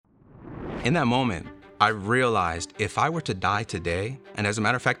In that moment, I realized if I were to die today, and as a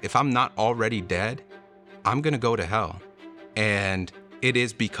matter of fact, if I'm not already dead, I'm going to go to hell. And it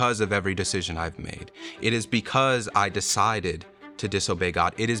is because of every decision I've made. It is because I decided to disobey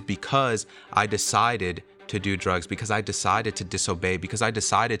God. It is because I decided to do drugs, because I decided to disobey, because I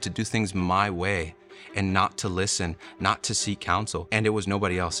decided to do things my way and not to listen, not to seek counsel. And it was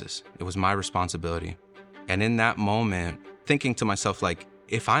nobody else's. It was my responsibility. And in that moment, thinking to myself, like,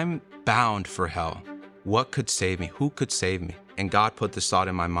 if I'm bound for hell, what could save me? Who could save me? And God put this thought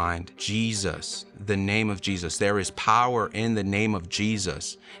in my mind: Jesus, the name of Jesus. There is power in the name of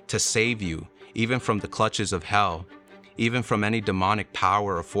Jesus to save you, even from the clutches of hell, even from any demonic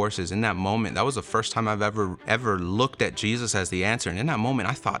power or forces. In that moment, that was the first time I've ever looked at Jesus as the answer. And in that moment,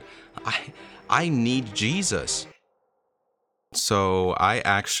 I thought, I need Jesus. So I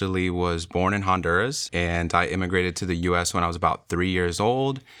actually was born in Honduras, and I immigrated to the U.S. when I was about 3 years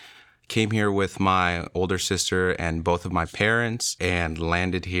old. Came here with my older sister and both of my parents and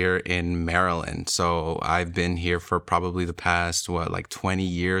landed here in Maryland. So I've been here for probably the past, 20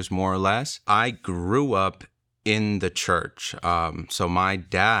 years, more or less. I grew up in the church. So my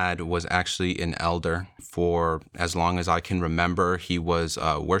dad was actually an elder for as long as I can remember. He was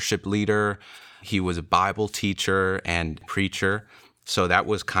a worship leader. He was a Bible teacher and preacher. So that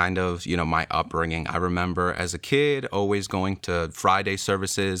was kind of, my upbringing. I remember as a kid always going to Friday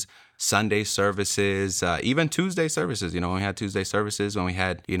services, Sunday services, even Tuesday services. When we had Tuesday services, when we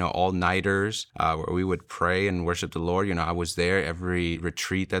had, all-nighters where we would pray and worship the Lord. I was there every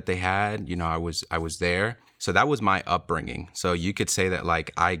retreat that they had. I was there. So that was my upbringing. So you could say that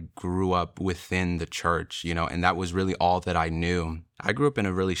I grew up within the church, and that was really all that I knew. I grew up in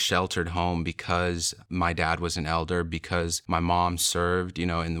a really sheltered home because my dad was an elder, because my mom served,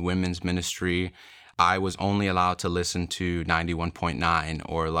 in the women's ministry. I was only allowed to listen to 91.9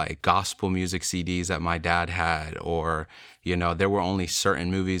 or gospel music CDs that my dad had, or, there were only certain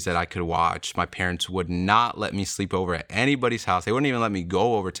movies that I could watch. My parents would not let me sleep over at anybody's house. They wouldn't even let me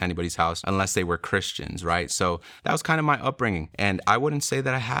go over to anybody's house unless they were Christians, right? So that was kind of my upbringing. And I wouldn't say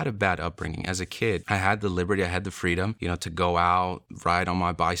that I had a bad upbringing as a kid. I had the liberty, I had the freedom, to go out, ride on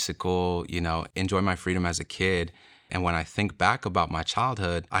my bicycle, enjoy my freedom as a kid. And when I think back about my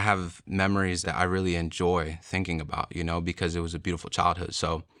childhood, I have memories that I really enjoy thinking about, because it was a beautiful childhood.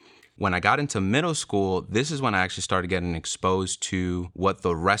 So when I got into middle school, this is when I actually started getting exposed to what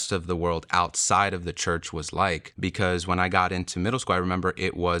the rest of the world outside of the church was like. Because when I got into middle school, I remember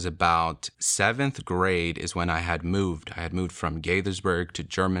it was about 7th grade is when I had moved. I had moved from Gaithersburg to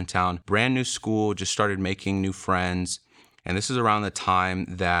Germantown. Brand new school, just started making new friends. And this is around the time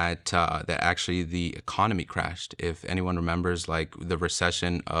that actually the economy crashed. If anyone remembers, the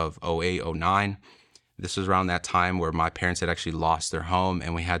recession of 08, 09, this was around that time where my parents had actually lost their home,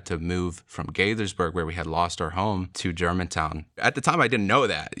 and we had to move from Gaithersburg, where we had lost our home, to Germantown. At the time, I didn't know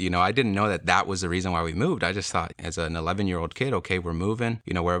that. I didn't know that that was the reason why we moved. I just thought, as an 11-year-old kid, okay, we're moving.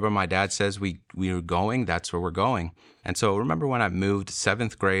 Wherever my dad says we are going, that's where we're going. And so remember when I moved,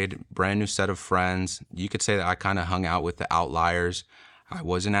 7th grade, brand new set of friends. You could say that I kind of hung out with the outliers. I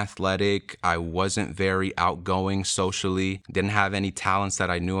wasn't athletic. I wasn't very outgoing socially. Didn't have any talents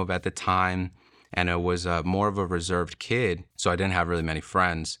that I knew of at the time. And I was more of a reserved kid, so I didn't have really many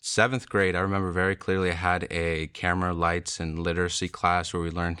friends. 7th grade, I remember very clearly I had a camera, lights, and literacy class where we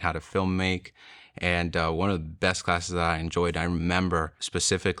learned how to filmmake. And one of the best classes that I enjoyed, I remember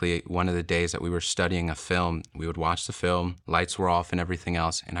specifically one of the days that we were studying a film. We would watch the film, lights were off and everything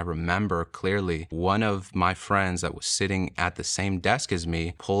else. And I remember clearly one of my friends that was sitting at the same desk as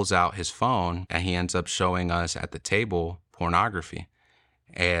me pulls out his phone, and he ends up showing us at the table pornography.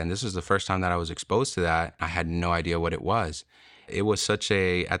 And this was the first time that I was exposed to that. I had no idea what it was. It was at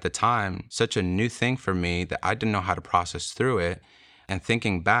the time, such a new thing for me that I didn't know how to process through it. And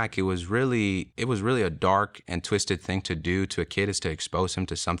thinking back, it was really a dark and twisted thing to do to a kid, is to expose him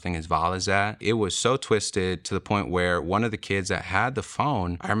to something as vile as that. It was so twisted to the point where one of the kids that had the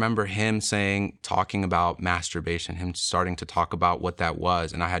phone, I remember him talking about masturbation, him starting to talk about what that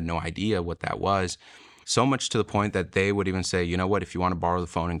was. And I had no idea what that was. So much to the point that they would even say, you know what, if you want to borrow the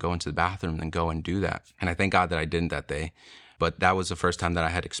phone and go into the bathroom, then go and do that. And I thank God that I didn't that day. But that was the first time that I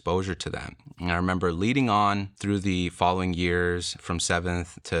had exposure to that. And I remember leading on through the following years from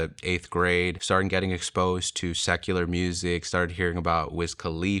 7th to 8th grade, started getting exposed to secular music, started hearing about Wiz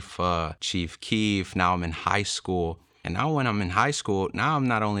Khalifa, Chief Keef. Now I'm in high school. And now when I'm in high school, now I'm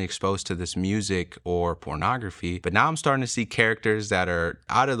not only exposed to this music or pornography, but now I'm starting to see characters that are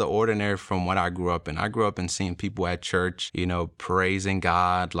out of the ordinary from what I grew up in. I grew up in seeing people at church, praising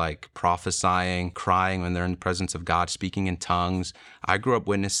God, prophesying, crying when they're in the presence of God, speaking in tongues. I grew up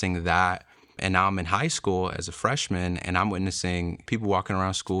witnessing that. And now I'm in high school as a freshman, and I'm witnessing people walking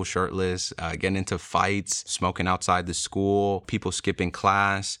around school shirtless, getting into fights, smoking outside the school, people skipping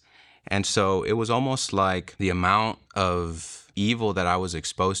class. And so it was almost like the amount of evil that I was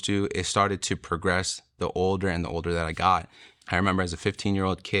exposed to, it started to progress the older and the older that I got. I remember as a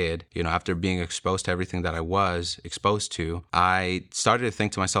 15-year-old kid, after being exposed to everything that I was exposed to, I started to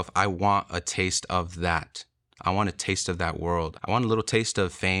think to myself, I want a taste of that. I want a taste of that world. I want a little taste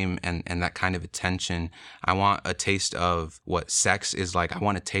of fame and that kind of attention. I want a taste of what sex is like. I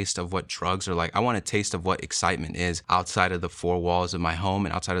want a taste of what drugs are like. I want a taste of what excitement is outside of the four walls of my home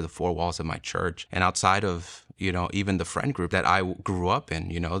and outside of the four walls of my church and outside of, even the friend group that I grew up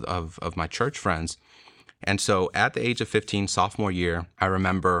in, of my church friends. And so at the age of 15, sophomore year, I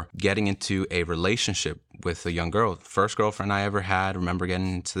remember getting into a relationship with a young girl. First girlfriend I ever had. Remember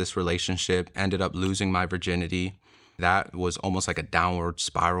getting into this relationship, ended up losing my virginity. That was almost like a downward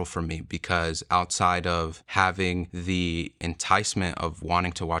spiral for me because outside of having the enticement of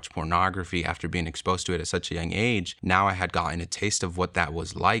wanting to watch pornography after being exposed to it at such a young age, now I had gotten a taste of what that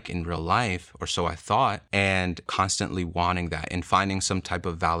was like in real life, or so I thought, and constantly wanting that and finding some type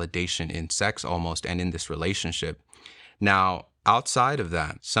of validation in sex almost and in this relationship. Now, outside of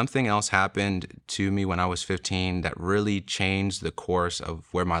that, something else happened to me when I was 15 that really changed the course of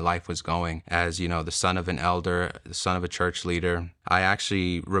where my life was going. As, the son of an elder, the son of a church leader, I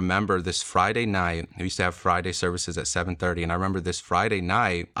actually remember this Friday night. We used to have Friday services at 7:30. And I remember this Friday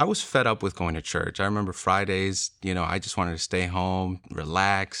night, I was fed up with going to church. I remember Fridays, I just wanted to stay home,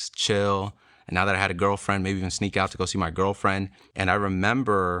 relax, chill. And now that I had a girlfriend, maybe even sneak out to go see my girlfriend. And I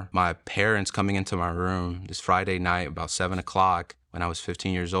remember my parents coming into my room this Friday night about 7 o'clock when I was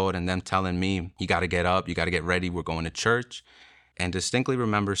 15 years old and them telling me, you got to get up, you got to get ready, we're going to church. And distinctly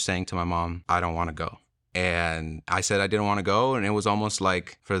remember saying to my mom, I don't want to go. And I said I didn't want to go. And it was almost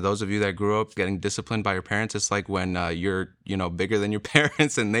like, for those of you that grew up getting disciplined by your parents, it's like when you're, bigger than your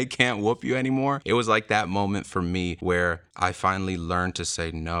parents and they can't whoop you anymore. It was like that moment for me where I finally learned to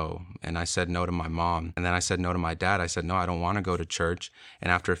say no. And I said no to my mom. And then I said no to my dad. I said, no, I don't want to go to church.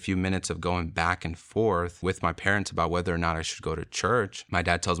 And after a few minutes of going back and forth with my parents about whether or not I should go to church, my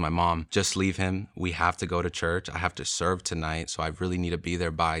dad tells my mom, just leave him. We have to go to church. I have to serve tonight. So I really need to be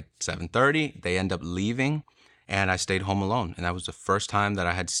there by 7:30. They end up leaving. And I stayed home alone. And that was the first time that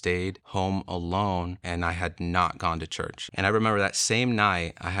I had stayed home alone and I had not gone to church. And I remember that same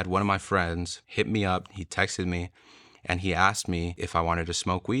night, I had one of my friends hit me up. He texted me and he asked me if I wanted to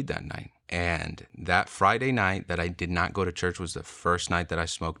smoke weed that night. And that Friday night that I did not go to church was the first night that I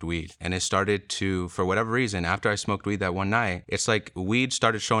smoked weed. And it started to, for whatever reason, after I smoked weed that one night, it's like weed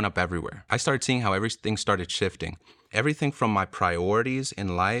started showing up everywhere. I started seeing how everything started shifting. Everything from my priorities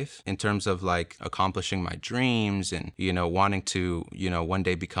in life in terms of like accomplishing my dreams and, wanting to, one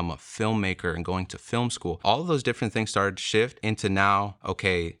day become a filmmaker and going to film school. All of those different things started to shift into now,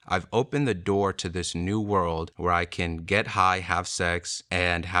 okay, I've opened the door to this new world where I can get high, have sex,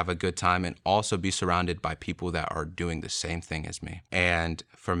 and have a good time and also be surrounded by people that are doing the same thing as me. And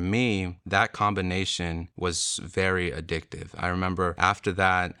for me, that combination was very addictive. I remember after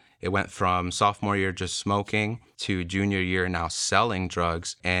that, it went from sophomore year just smoking to junior year now selling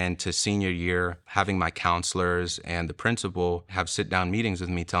drugs, and to senior year having my counselors and the principal have sit-down meetings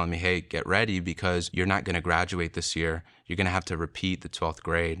with me telling me, hey, get ready because you're not going to graduate this year. You're going to have to repeat the 12th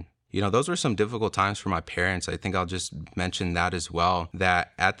grade. Those were some difficult times for my parents. I think I'll just mention that as well,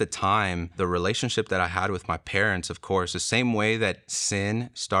 that at the time, the relationship that I had with my parents, of course, the same way that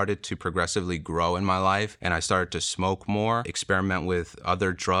sin started to progressively grow in my life and I started to smoke more, experiment with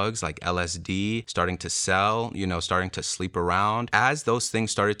other drugs like LSD, starting to sell, starting to sleep around. As those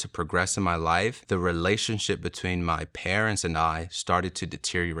things started to progress in my life, the relationship between my parents and I started to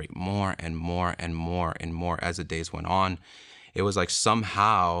deteriorate more and more and more and more as the days went on. It was like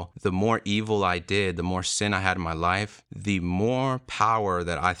somehow the more evil I did, the more sin I had in my life, the more power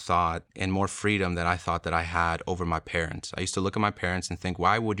that I thought and more freedom that I thought that I had over my parents. I used to look at my parents and think,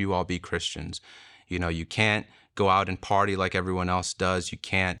 why would you all be Christians? You can't go out and party like everyone else does. You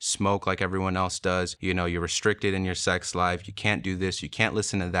can't smoke like everyone else does. You're restricted in your sex life. You can't do this. You can't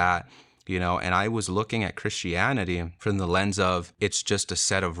listen to that. And I was looking at Christianity from the lens of it's just a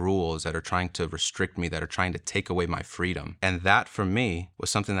set of rules that are trying to restrict me, that are trying to take away my freedom. And that for me was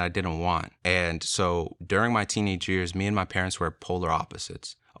something that I didn't want. And so during my teenage years, me and my parents were polar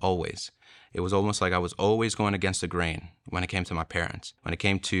opposites, always. It was almost like I was always going against the grain when it came to my parents, when it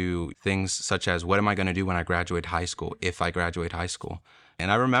came to things such as what am I going to do when I graduate high school, if I graduate high school.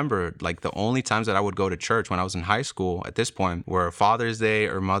 And I remember like the only times that I would go to church when I was in high school at this point were Father's Day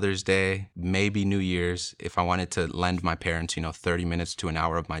or Mother's Day, maybe New Year's, if I wanted to lend my parents, 30 minutes to an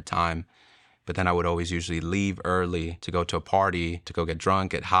hour of my time. but then I would always usually leave early to go to a party, to go get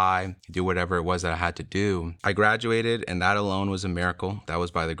drunk, get high, do whatever it was that I had to do. I graduated, and that alone was a miracle. That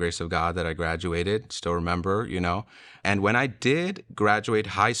was by the grace of God that I graduated. Still remember, And when I did graduate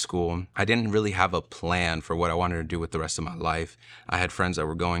high school, I didn't really have a plan for what I wanted to do with the rest of my life. I had friends that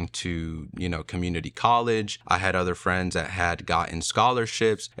were going to, community college. I had other friends that had gotten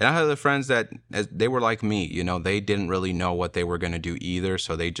scholarships. And I had other friends that they were like me, they didn't really know what they were going to do either.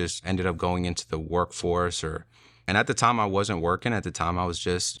 So they just ended up going into the workforce and at the time I wasn't working. At the time I was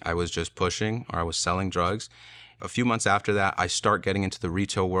just pushing, or I was selling drugs. A few months after that, I start getting into the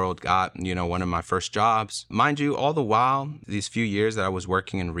retail world, got, one of my first jobs. Mind you, all the while, these few years that I was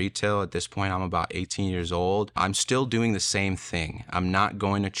working in retail, at this point, I'm about 18 years old. I'm still doing the same thing. I'm not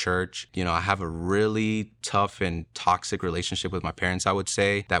going to church. I have a really tough and toxic relationship with my parents, I would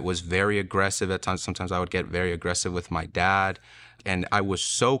say, that was very aggressive at times. Sometimes I would get very aggressive with my dad. And I was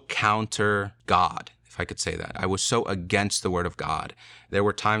so counter God, if I could say that. I was so against the word of God. There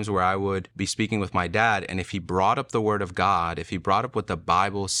were times where I would be speaking with my dad, and if he brought up the word of God, if he brought up what the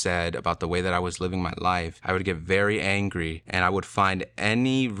Bible said about the way that I was living my life, I would get very angry, and I would find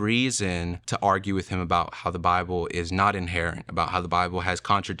any reason to argue with him about how the Bible is not inherent, about how the Bible has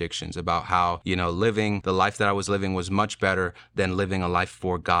contradictions, about how, living the life that I was living was much better than living a life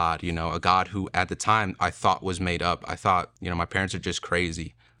for God, a God who at the time I thought was made up. I thought, my parents are just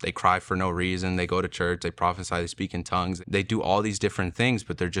crazy. They cry for no reason. They go to church. They prophesy. They speak in tongues. They do all these different things,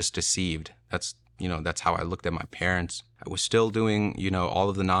 but they're just deceived. That's how I looked at my parents. I was still doing, all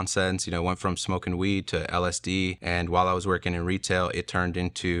of the nonsense, went from smoking weed to LSD. And while I was working in retail, it turned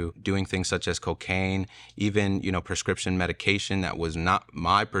into doing things such as cocaine, even, prescription medication that was not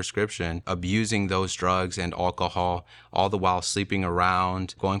my prescription, abusing those drugs and alcohol, all the while sleeping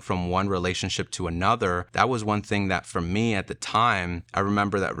around, going from one relationship to another. That was one thing that for me at the time, I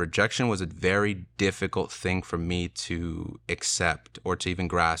remember that rejection was a very difficult thing for me to accept or to even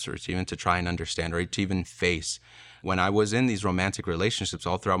grasp or to even to try and understand or to even face. When I was in these romantic relationships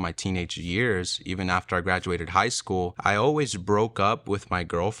all throughout my teenage years, even after I graduated high school, I always broke up with my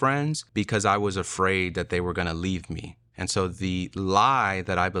girlfriends because I was afraid that they were going to leave me. And so the lie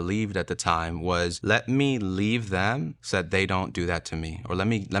that I believed at the time was, let me leave them so that they don't do that to me, or let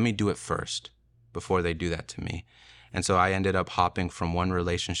me do it first before they do that to me. And so I ended up hopping from one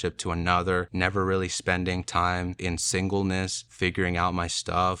relationship to another, never really spending time in singleness, figuring out my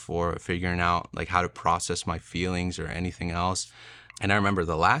stuff or figuring out like how to process my feelings or anything else. And I remember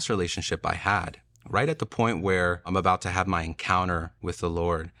the last relationship I had, right at the point where I'm about to have my encounter with the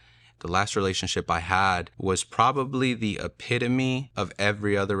Lord. The last relationship I had was probably the epitome of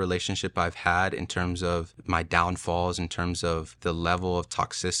every other relationship I've had in terms of my downfalls, in terms of the level of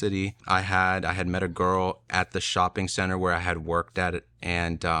toxicity I had. I had met a girl at the shopping center where I had worked at it.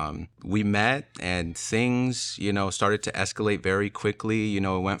 And we met and things, started to escalate very quickly. It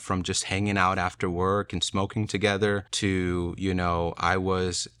went from just hanging out after work and smoking together to, I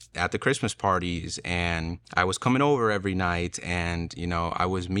was at the Christmas parties and I was coming over every night and, I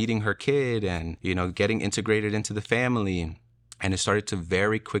was meeting her kid and, getting integrated into the family. And it started to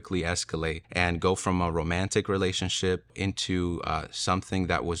very quickly escalate and go from a romantic relationship into something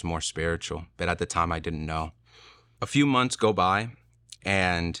that was more spiritual. But at the time I didn't know. A few months go by.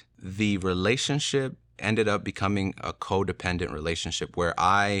 And the relationship ended up becoming a codependent relationship where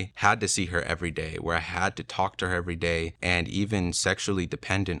I had to see her every day, where I had to talk to her every day, and even sexually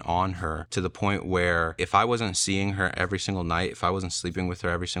dependent on her, to the point where if I wasn't seeing her every single night, if I wasn't sleeping with her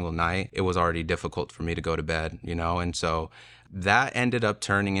every single night, it was already difficult for me to go to bed, And so that ended up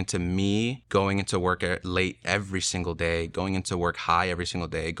turning into me going into work late every single day, going into work high every single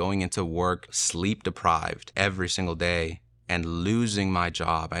day, going into work sleep deprived every single day, and losing my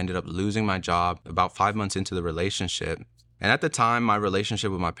job. I ended up losing my job about 5 months into the relationship. And at the time, my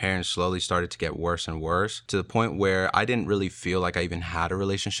relationship with my parents slowly started to get worse and worse, to the point where I didn't really feel like I even had a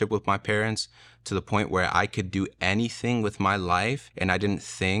relationship with my parents, to the point where I could do anything with my life and I didn't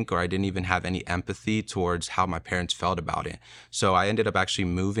think, or I didn't even have any empathy towards how my parents felt about it. So I ended up actually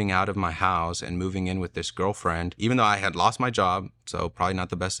moving out of my house and moving in with this girlfriend, even though I had lost my job, so probably not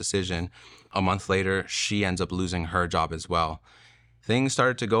the best decision. A month later, she ends up losing her job as well. Things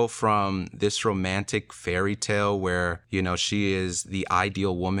started to go from this romantic fairy tale where, she is the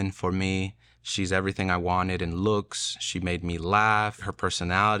ideal woman for me. She's everything I wanted in looks. She made me laugh. Her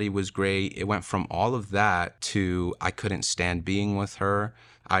personality was great. It went from all of that to I couldn't stand being with her.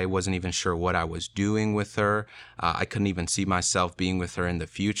 I wasn't even sure what I was doing with her. I couldn't even see myself being with her in the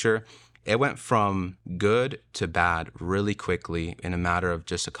future. It went from good to bad really quickly in a matter of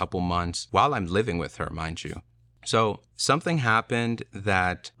just a couple months while I'm living with her, mind you. So something happened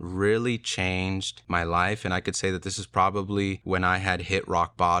that really changed my life. And I could say that this is probably when I had hit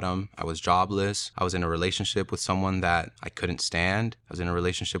rock bottom. I was jobless. I was in a relationship with someone that I couldn't stand. I was in a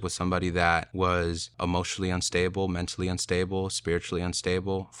relationship with somebody that was emotionally unstable, mentally unstable, spiritually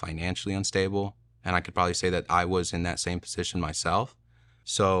unstable, financially unstable. And I could probably say that I was in that same position myself.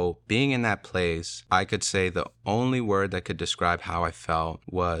 So being in that place, I could say the only word that could describe how I felt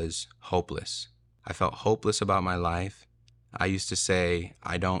was hopeless. I felt hopeless about my life. I used to say,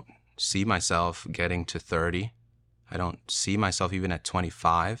 I don't see myself getting to 30. I don't see myself even at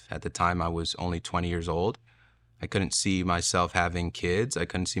 25. At the time, I was only 20 years old. I couldn't see myself having kids. I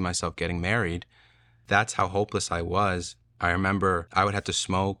couldn't see myself getting married. That's how hopeless I was. I remember I would have to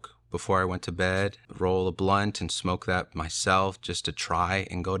smoke before I went to bed, roll a blunt and smoke that myself just to try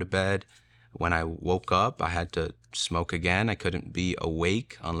and go to bed. When I woke up, I had to smoke again. I couldn't be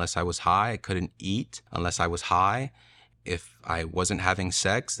awake unless I was high. I couldn't eat unless I was high. If I wasn't having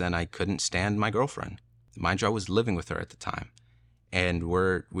sex, then I couldn't stand my girlfriend. Mind you, I was living with her at the time. And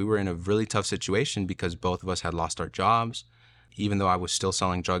we were in a really tough situation because both of us had lost our jobs. Even though I was still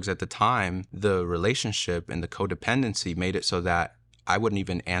selling drugs at the time, the relationship and the codependency made it so that I wouldn't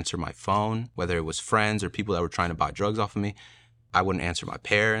even answer my phone, whether it was friends or people that were trying to buy drugs off of me. I wouldn't answer my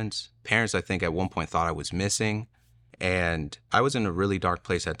parents. Parents, I think, at one point thought I was missing. And I was in a really dark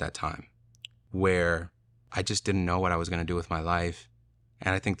place at that time where I just didn't know what I was going to do with my life.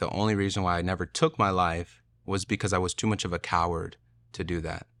 And I think the only reason why I never took my life was because I was too much of a coward to do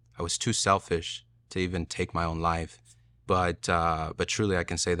that. I was too selfish to even take my own life. But truly, I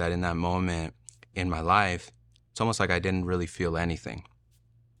can say that in that moment in my life, it's almost like I didn't really feel anything.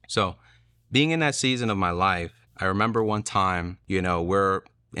 So being in that season of my life, I remember one time, we're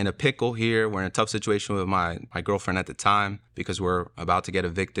in a pickle here. We're in a tough situation with my girlfriend at the time because we're about to get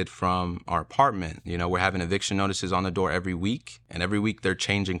evicted from our apartment. We're having eviction notices on the door every week, and every week they're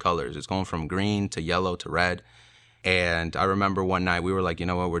changing colors. It's going from green to yellow to red. And I remember one night we were like, you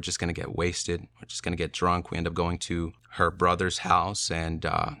know what, we're just going to get wasted. We're just going to get drunk. We end up going to her brother's house and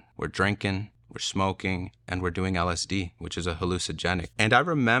we're drinking. We're smoking, and we're doing LSD, which is a hallucinogenic. And I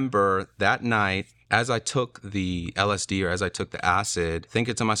remember that night, as I took the LSD or as I took the acid,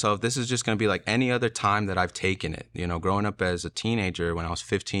 thinking to myself, this is just going to be like any other time that I've taken it. Growing up as a teenager, when I was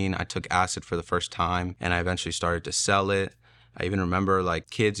 15, I took acid for the first time, and I eventually started to sell it. I even remember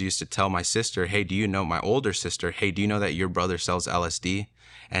kids used to tell my sister, hey, my older sister, hey, do you know that your brother sells LSD?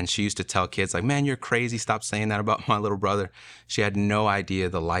 And she used to tell kids man, you're crazy. Stop saying that about my little brother. She had no idea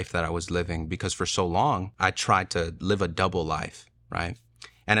the life that I was living because for so long, I tried to live a double life, right?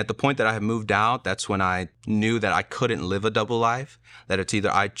 And at the point that I had moved out, that's when I knew that I couldn't live a double life, that it's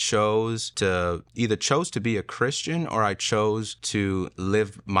either I chose to be a Christian or I chose to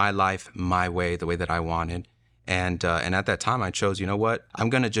live my life my way, the way that I wanted. And at that time, I chose, you know what? I'm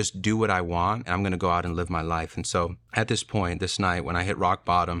going to just do what I want, and I'm going to go out and live my life. And so at this point, this night, when I hit rock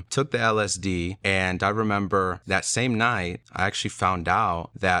bottom, took the LSD, and I remember that same night, I actually found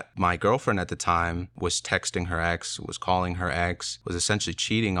out that my girlfriend at the time was texting her ex, was calling her ex, was essentially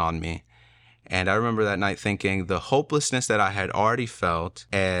cheating on me. And I remember that night thinking the hopelessness that I had already felt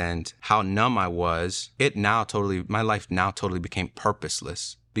and how numb I was, my life now totally became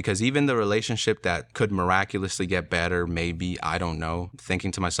purposeless. Because even the relationship that could miraculously get better, maybe, I don't know,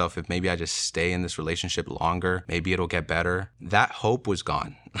 thinking to myself, if maybe I just stay in this relationship longer, maybe it'll get better. That hope was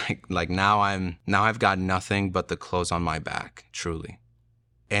gone. Now I've got nothing but the clothes on my back, truly.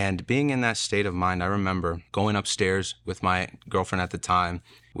 And being in that state of mind, I remember going upstairs with my girlfriend at the time.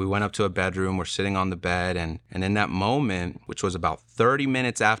 We went up to a bedroom, we're sitting on the bed, and in that moment, which was about 30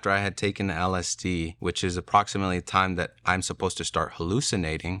 minutes after I had taken the LSD, which is approximately the time that I'm supposed to start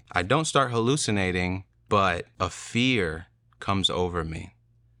hallucinating, I don't start hallucinating, but a fear comes over me.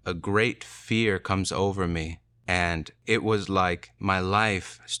 A great fear comes over me. And it was like my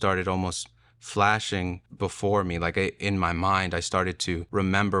life started almost flashing before me, in my mind. I started to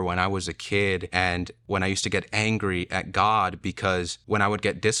remember when I was a kid and when I used to get angry at God because when I would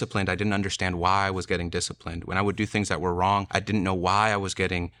get disciplined, I didn't understand why I was getting disciplined. When I would do things that were wrong, I didn't know why I was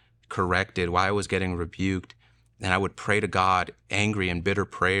getting corrected, why I was getting rebuked. And I would pray to God angry and bitter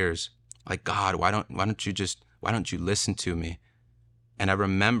prayers like, God, why don't you listen to me? And I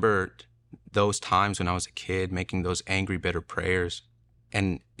remembered those times when I was a kid making those angry, bitter prayers.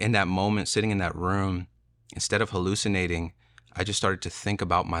 And in that moment, sitting in that room, instead of hallucinating, I just started to think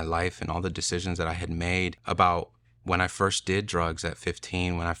about my life and all the decisions that I had made, about when I first did drugs at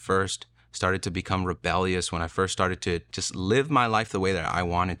 15, when I first started to become rebellious, when I first started to just live my life the way that I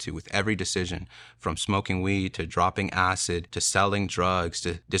wanted to with every decision, from smoking weed to dropping acid to selling drugs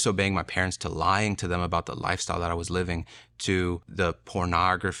to disobeying my parents to lying to them about the lifestyle that I was living, to the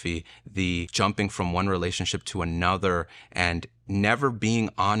pornography, the jumping from one relationship to another and never being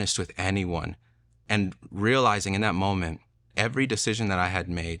honest with anyone, and realizing in that moment, every decision that I had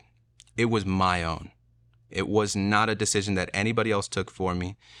made, it was my own. It was not a decision that anybody else took for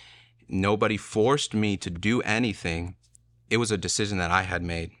me. Nobody forced me to do anything. It was a decision that I had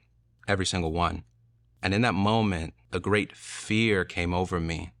made, every single one. And in that moment, a great fear came over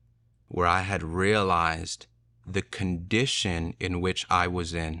me, where I had realized the condition in which I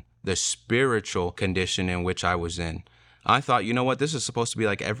was in, the spiritual condition in which I was in. I thought, you know what, this is supposed to be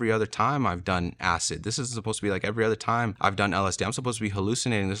like every other time I've done acid. This is supposed to be like every other time I've done LSD. I'm supposed to be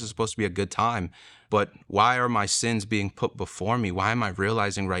hallucinating. This is supposed to be a good time. But why are my sins being put before me? Why am I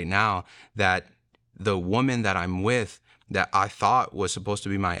realizing right now that the woman that I'm with, that I thought was supposed to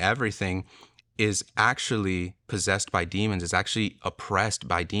be my everything, is actually possessed by demons, is actually oppressed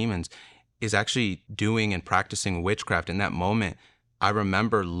by demons, is actually doing and practicing witchcraft? In that moment, I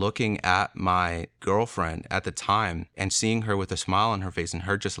remember looking at my girlfriend at the time and seeing her with a smile on her face and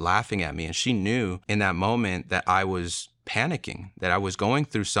her just laughing at me. And she knew in that moment that I was panicking, that I was going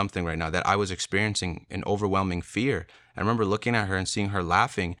through something right now, that I was experiencing an overwhelming fear. I remember looking at her and seeing her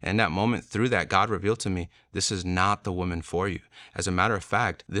laughing. And in that moment, through that, God revealed to me, this is not the woman for you. As a matter of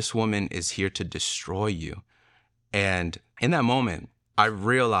fact, this woman is here to destroy you. And in that moment, I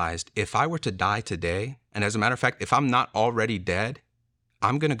realized if I were to die today, and as a matter of fact, if I'm not already dead,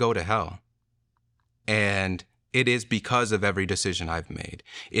 I'm going to go to hell. And it is because of every decision I've made.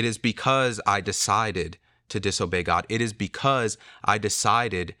 It is because I decided to disobey God. It is because I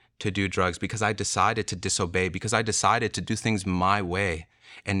decided to do drugs, because I decided to disobey, because I decided to do things my way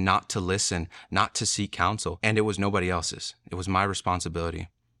and not to listen, not to seek counsel. And it was nobody else's. It was my responsibility.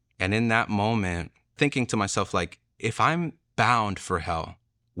 And in that moment, thinking to myself, like, if I'm bound for hell,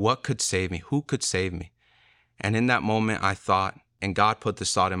 what could save me? Who could save me? And in that moment, I thought, and God put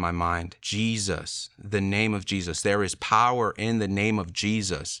this thought in my mind, Jesus, the name of Jesus. There is power in the name of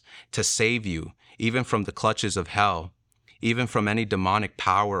Jesus to save you, even from the clutches of hell, even from any demonic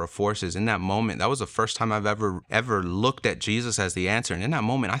power or forces. In that moment, that was the first time I've ever looked at Jesus as the answer. And in that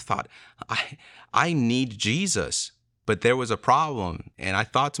moment, I thought, I need Jesus. But there was a problem. And I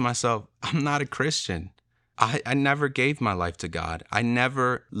thought to myself, I'm not a Christian. I never gave my life to God. I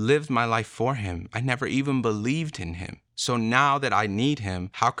never lived my life for him. I never even believed in him. So now that I need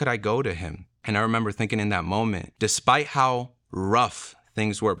him, how could I go to him? And I remember thinking in that moment, despite how rough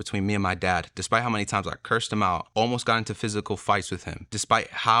things were between me and my dad, despite how many times I cursed him out, almost got into physical fights with him,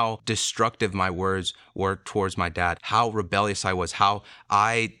 despite how destructive my words were towards my dad, how rebellious I was, how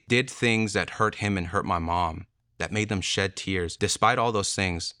I did things that hurt him and hurt my mom, that made them shed tears. Despite all those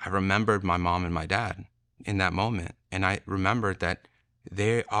things, I remembered my mom and my dad in that moment. And I remembered that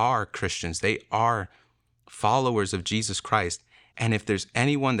they are Christians. They are followers of Jesus Christ. And if there's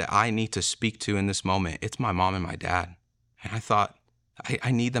anyone that I need to speak to in this moment, it's my mom and my dad. And I thought,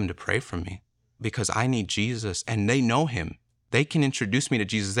 I need them to pray for me because I need Jesus and they know him. They can introduce me to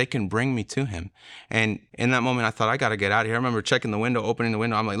Jesus. They can bring me to him. And in that moment, I thought, I got to get out of here. I remember checking the window, opening the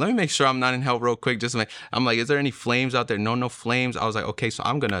window. I'm like, let me make sure I'm not in hell real quick. I'm like, is there any flames out there? No flames. I was like, okay, so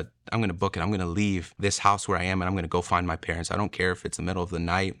I'm going to book it. I'm going to leave this house where I am and I'm going to go find my parents. I don't care if it's the middle of the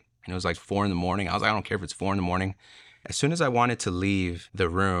night. And it was like 4 a.m. I was like, I don't care if it's 4 a.m. As soon as I wanted to leave the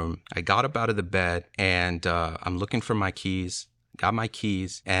room, I got up out of the bed and I'm looking for my keys. Got my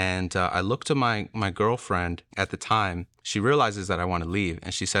keys, and I looked to my girlfriend at the time. She realizes that I want to leave,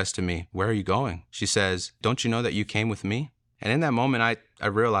 and she says to me, where are you going? She says, don't you know that you came with me? And in that moment, I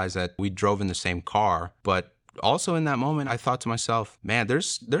realized that we drove in the same car, but also in that moment, I thought to myself, man,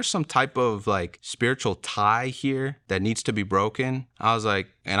 there's some type of like spiritual tie here that needs to be broken. I was like,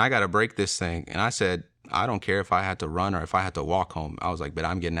 and I got to break this thing. And I said, I don't care if I had to run or if I had to walk home. I was like, but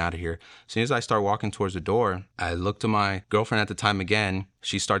I'm getting out of here. As soon as I start walking towards the door, I look to my girlfriend at the time again.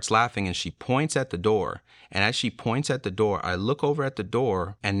 She starts laughing and she points at the door. And as she points at the door, I look over at the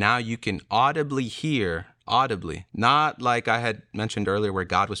door and now you can audibly hear, not like I had mentioned earlier where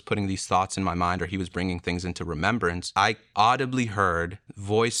God was putting these thoughts in my mind or he was bringing things into remembrance. I audibly heard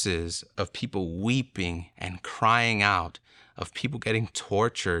voices of people weeping and crying out, of people getting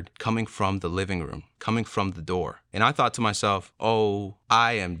tortured coming from the living room, coming from the door. And I thought to myself, oh,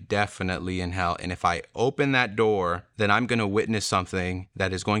 I am definitely in hell. And if I open that door, then I'm going to witness something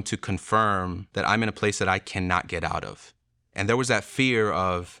that is going to confirm that I'm in a place that I cannot get out of. And there was that fear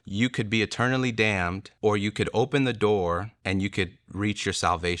of you could be eternally damned, or you could open the door and you could reach your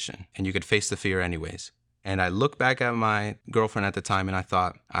salvation, and you could face the fear anyways. And I looked back at my girlfriend at the time and I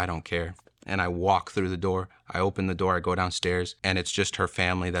thought, I don't care. And I walk through the door. I open the door, I go downstairs, and it's just her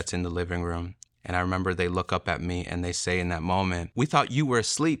family that's in the living room. And I remember they look up at me and they say in that moment, "We thought you were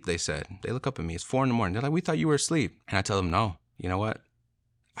asleep," they said. They look up at me. It's 4 a.m. They're like, "We thought you were asleep." And I tell them, "No, you know what?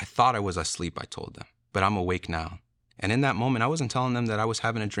 I thought I was asleep," I told them, "but I'm awake now." And in that moment, I wasn't telling them that I was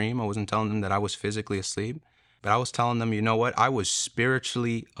having a dream. I wasn't telling them that I was physically asleep. But I was telling them, you know what? I was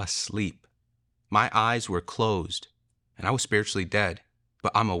spiritually asleep. My eyes were closed and I was spiritually dead,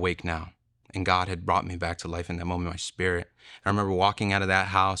 but I'm awake now. And God had brought me back to life in that moment, my spirit. I remember walking out of that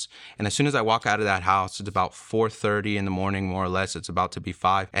house. And as soon as I walk out of that house, it's about 4:30 in the morning, more or less. It's about to be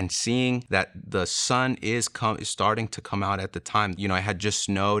 5. And seeing that the sun is starting to come out at the time. You know, it had just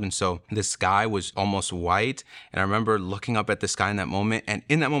snowed. And so the sky was almost white. And I remember looking up at the sky in that moment. And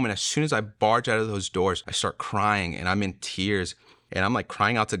in that moment, as soon as I barge out of those doors, I start crying and I'm in tears. And I'm like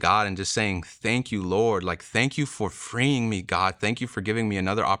crying out to God and just saying, "Thank you, Lord. Like, thank you for freeing me, God. Thank you for giving me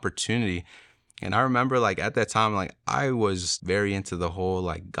another opportunity." And I remember like at that time, like I was very into the whole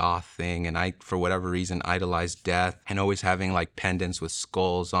like goth thing. And I, for whatever reason, idolized death and always having like pendants with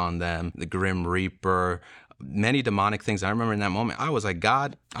skulls on them, the Grim Reaper, many demonic things. I remember in that moment, I was like,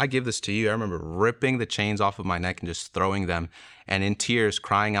 "God, I give this to you." I remember ripping the chains off of my neck and just throwing them, and in tears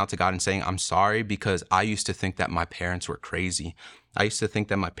crying out to God and saying, "I'm sorry, because I used to think that my parents were crazy. I used to think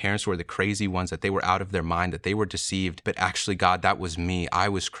that my parents were the crazy ones, that they were out of their mind, that they were deceived. But actually, God, that was me. I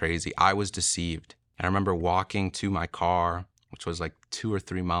was crazy. I was deceived." And I remember walking to my car, which was like 2 or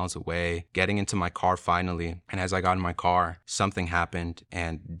 3 miles away, getting into my car finally. And as I got in my car, something happened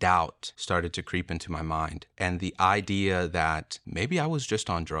and doubt started to creep into my mind. And the idea that maybe I was just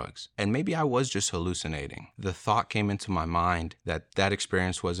on drugs and maybe I was just hallucinating. The thought came into my mind that that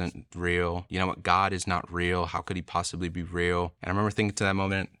experience wasn't real. You know what? God is not real. How could he possibly be real? And I remember thinking to that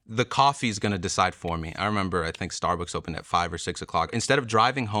moment, the coffee is going to decide for me. I remember, I think Starbucks opened at 5 or 6 o'clock. Instead of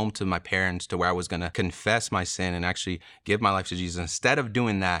driving home to my parents to where I was going to confess my sin and actually give my life to Jesus, instead of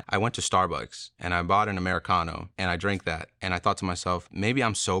doing that, I went to Starbucks and I bought an Americano and I drank that. And I thought to myself, maybe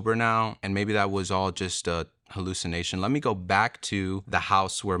I'm sober now and maybe that was all just a hallucination. Let me go back to the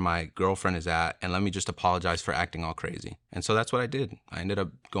house where my girlfriend is at and let me just apologize for acting all crazy. And so that's what I did. I ended up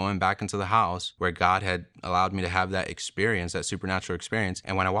going back into the house where God had allowed me to have that experience, that supernatural experience.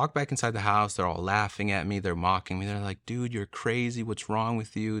 And when I walk back inside the house, they're all laughing at me. They're mocking me. They're like, "Dude, you're crazy. What's wrong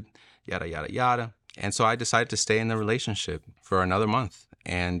with you?" Yada, yada, yada. And so I decided to stay in the relationship for another month.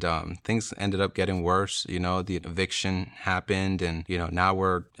 And things ended up getting worse. You know, the eviction happened and, you know, now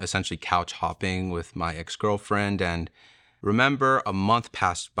we're essentially couch hopping with my ex-girlfriend. And remember, a month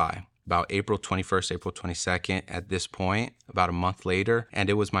passed by, about April 21st, April 22nd at this point, about a month later. And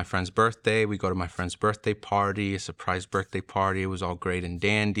it was my friend's birthday. We go to my friend's birthday party, a surprise birthday party. It was all great and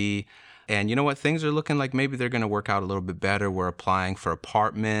dandy. And you know what? Things are looking like maybe they're going to work out a little bit better. We're applying for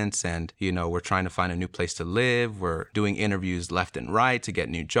apartments and, you know, we're trying to find a new place to live. We're doing interviews left and right to get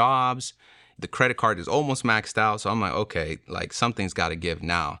new jobs. The credit card is almost maxed out. So I'm like, okay, like something's got to give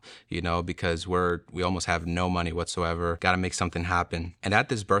now, you know, because we almost have no money whatsoever. Got to make something happen. And at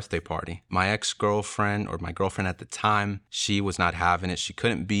this birthday party, my ex-girlfriend, or my girlfriend at the time, she was not having it. She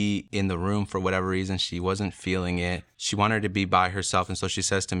couldn't be in the room for whatever reason. She wasn't feeling it. She wanted to be by herself. And so she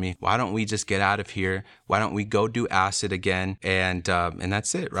says to me, "Why don't we just get out of here? Why don't we go do acid again? And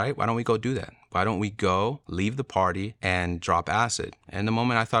that's it, right? Why don't we go do that? Why don't we go, leave the party, and drop acid?" And the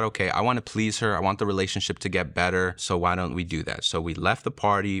moment I thought, okay, I want to please her. I want the relationship to get better. So why don't we do that? So we left the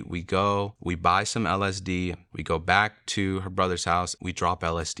party. We go, we buy some LSD. We go back to her brother's house. We drop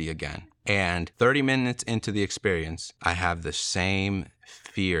LSD again. And 30 minutes into the experience, I have the same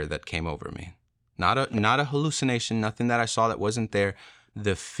fear that came over me. Not a hallucination, nothing that I saw that wasn't there.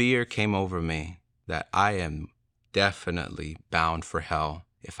 The fear came over me that I am definitely bound for hell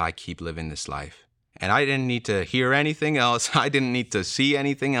if I keep living this life. And I didn't need to hear anything else. I didn't need to see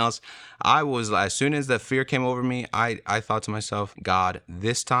anything else. As soon as the fear came over me, I thought to myself, "God,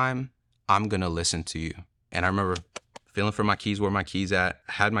 this time I'm going to listen to you." And I remember feeling for my keys, where my keys at,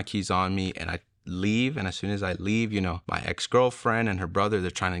 had my keys on me, and I leave. And as soon as I leave, you know, my ex-girlfriend and her brother,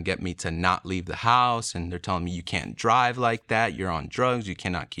 they're trying to get me to not leave the house. And they're telling me, "You can't drive like that. You're on drugs. You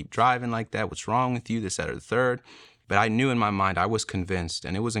cannot keep driving like that. What's wrong with you?" This, that, or the third. But I knew in my mind, I was convinced.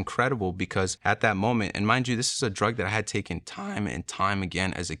 And it was incredible because at that moment, and mind you, this is a drug that I had taken time and time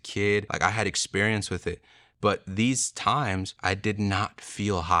again as a kid. Like I had experience with it. But these times, I did not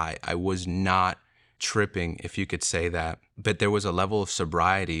feel high. I was not tripping, if you could say that. But there was a level of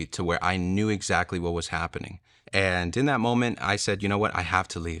sobriety to where I knew exactly what was happening. And in that moment, I said, you know what? I have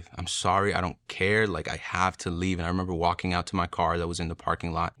to leave. I'm sorry. I don't care. Like, I have to leave. And I remember walking out to my car that was in the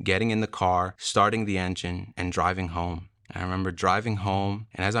parking lot, getting in the car, starting the engine, and driving home. I remember driving home,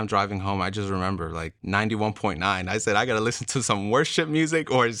 and as I'm driving home, I just remember like 91.9. I said, I got to listen to some worship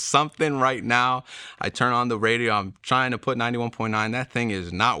music or something right now. I turn on the radio. I'm trying to put 91.9. That thing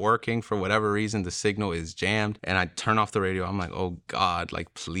is not working for whatever reason. The signal is jammed, and I turn off the radio. I'm like, oh God,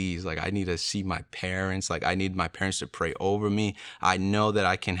 like, please, like, I need to see my parents. Like, I need my parents to pray over me. I know that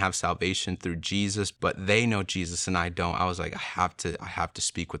I can have salvation through Jesus, but they know Jesus and I don't. I was like, I have to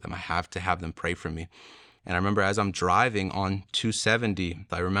speak with them. I have to have them pray for me. And I remember as I'm driving on 270,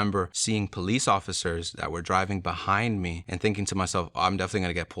 I remember seeing police officers that were driving behind me and thinking to myself, oh, I'm definitely going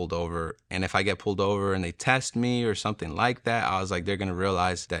to get pulled over. And if I get pulled over and they test me or something like that, I was like, they're going to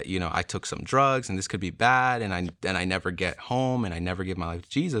realize that, you know, I took some drugs and this could be bad. And I never get home and I never give my life to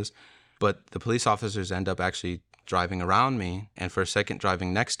Jesus. But the police officers end up actually driving around me, and for a second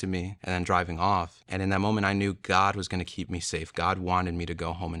driving next to me, and then driving off. And in that moment, I knew God was going to keep me safe. God wanted me to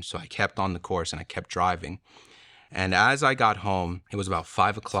go home. And so I kept on the course and I kept driving. And as I got home, it was about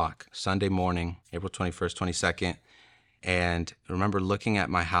 5 o'clock, Sunday morning, April 21st, 22nd. And I remember looking at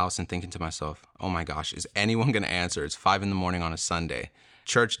my house and thinking to myself, oh my gosh, is anyone going to answer? It's 5 a.m. on a Sunday.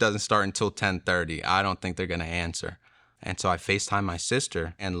 Church doesn't start until 10:30. I don't think they're going to answer. And so I FaceTime my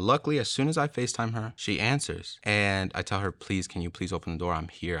sister, and luckily, as soon as I FaceTime her, she answers. And I tell her, please, can you please open the door? I'm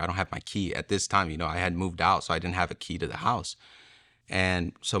here. I don't have my key. At this time, you know, I had moved out, so I didn't have a key to the house.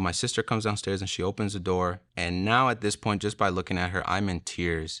 And so my sister comes downstairs and she opens the door. And now at this point, just by looking at her, I'm in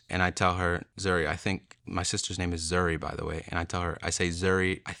tears. And I tell her, Zuri, I think my sister's name is Zuri, by the way. And I tell her, I say,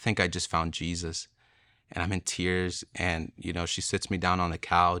 Zuri, I think I just found Jesus. And I'm in tears. And, you know, she sits me down on the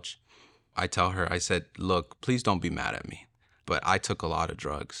couch. I tell her, I said, look, please don't be mad at me, but I took a lot of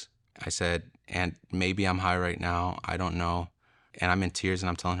drugs. I said, and maybe I'm high right now. I don't know. And I'm in tears and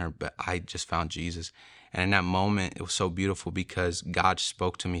I'm telling her, but I just found Jesus. And in that moment, it was so beautiful because God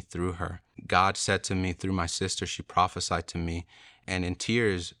spoke to me through her. God said to me through my sister, she prophesied to me. And in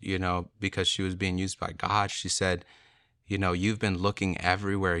tears, you know, because she was being used by God, she said, you know, you've been looking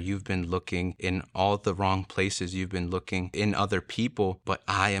everywhere. You've been looking in all the wrong places. You've been looking in other people, but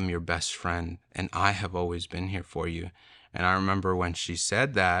I am your best friend and I have always been here for you. And I remember when she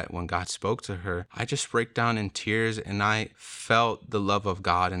said that, when God spoke to her, I just break down in tears and I felt the love of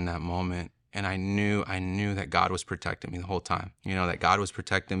God in that moment. And I knew that God was protecting me the whole time. You know, that God was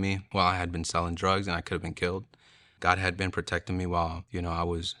protecting me while I had been selling drugs and I could have been killed. God had been protecting me while, you know, I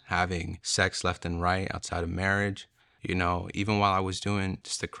was having sex left and right outside of marriage. You know, even while I was doing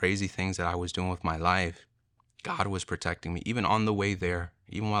just the crazy things that I was doing with my life, God was protecting me. Even on the way there,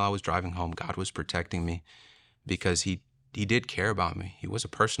 even while I was driving home, God was protecting me because he did care about me. He was a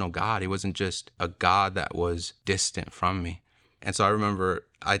personal God. He wasn't just a God that was distant from me. And so I remember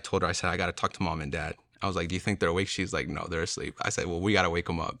I told her, I said, I got to talk to mom and dad. I was like, do you think they're awake? She's like, no, they're asleep. I said, well, we got to wake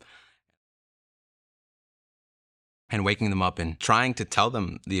them up. And waking them up and trying to tell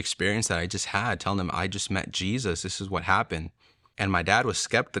them the experience that I just had, telling them I just met Jesus. This is what happened. And my dad was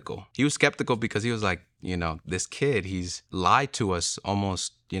skeptical. He was skeptical because he was like, you know, this kid, he's lied to us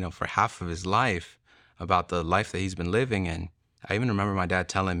almost, you know, for half of his life about the life that he's been living. And I even remember my dad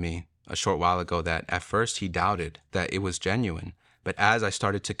telling me a short while ago that at first he doubted that it was genuine. But as I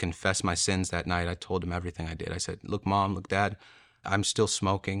started to confess my sins that night, I told him everything I did. I said, look, mom, look, dad, I'm still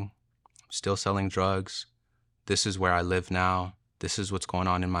smoking, still selling drugs. This is where I live now. This is what's going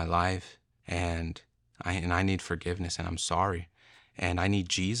on in my life. And I need forgiveness and I'm sorry. And I need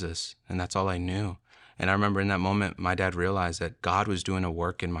Jesus. And that's all I knew. And I remember in that moment, my dad realized that God was doing a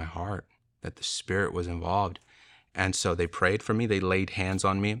work in my heart, that the Spirit was involved. And so they prayed for me. They laid hands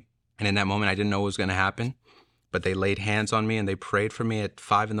on me. And in that moment, I didn't know what was going to happen. But they laid hands on me and they prayed for me at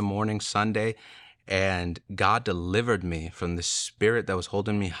 5 a.m. Sunday. And God delivered me from the spirit that was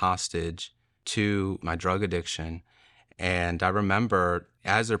holding me hostage to my drug addiction. And I remember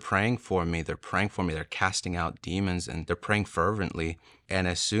as they're praying for me, they're casting out demons and they're praying fervently. And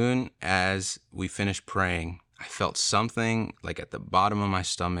as soon as we finished praying, I felt something like at the bottom of my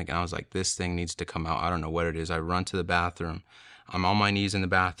stomach. And I was like, this thing needs to come out. I don't know what it is. I run to the bathroom. I'm on my knees in the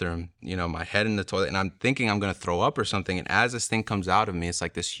bathroom, you know, my head in the toilet, and I'm thinking I'm going to throw up or something. And as this thing comes out of me, it's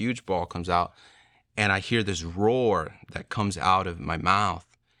like this huge ball comes out and I hear this roar that comes out of my mouth.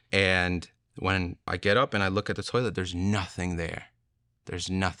 And when I get up and I look at the toilet, there's nothing there. There's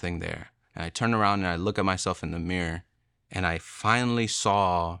nothing there. And I turn around and I look at myself in the mirror and I finally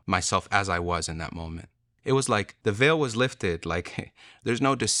saw myself as I was in that moment. It was like the veil was lifted, like there's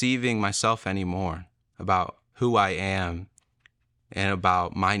no deceiving myself anymore. about who I am and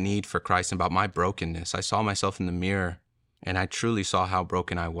about my need for Christ and about my brokenness. I saw myself in the mirror and I truly saw how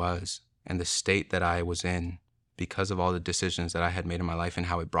broken I was and the state that I was in because of all the decisions that I had made in my life and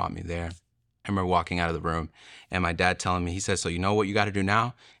how it brought me there. I remember walking out of the room and my dad telling me, he says, so you know what you got to do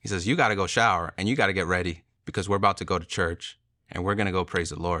now? He says, you got to go shower and you got to get ready because we're about to go to church and we're going to go praise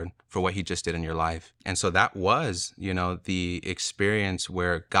the Lord for what he just did in your life. And so that was, the experience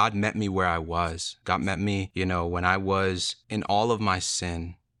where God met me where I was. God met me, when I was in all of my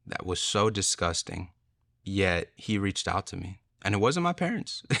sin that was so disgusting, yet he reached out to me. And it wasn't my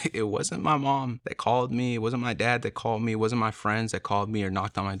parents. It wasn't my mom that called me. It wasn't my dad that called me. It wasn't my friends that called me or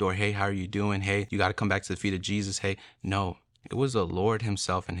knocked on my door. Hey, how are you doing? Hey, you got to come back to the feet of Jesus. Hey, no, it was the Lord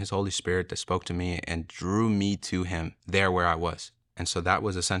himself and his Holy Spirit that spoke to me and drew me to him there where I was. And so that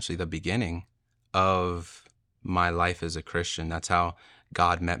was essentially the beginning of my life as a Christian. That's how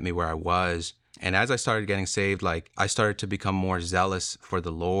God met me where I was. And as I started getting saved, I started to become more zealous for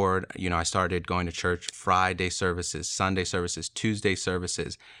the Lord. I started going to church, Friday services, Sunday services, Tuesday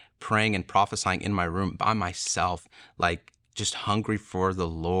services, praying and prophesying in my room by myself, just hungry for the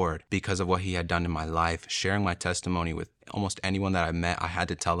Lord because of what he had done in my life, sharing my testimony with almost anyone that I met. I had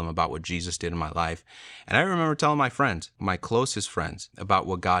to tell them about what Jesus did in my life. And I remember telling my friends, my closest friends, about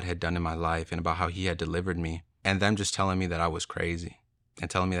what God had done in my life and about how he had delivered me, and them just telling me that I was crazy. And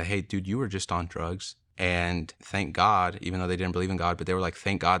telling me that, hey, dude, you were just on drugs. And thank God, even though they didn't believe in God, but they were like,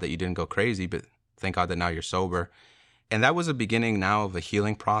 thank God that you didn't go crazy, but thank God that now you're sober. And that was a beginning now of a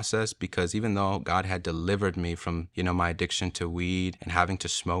healing process, because even though God had delivered me from, my addiction to weed and having to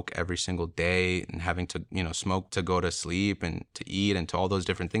smoke every single day and having to, smoke to go to sleep and to eat and to all those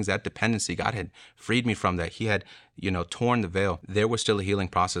different things, that dependency, God had freed me from that. He had, torn the veil. There was still a healing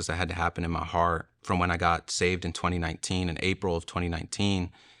process that had to happen in my heart from when I got saved in 2019, in April of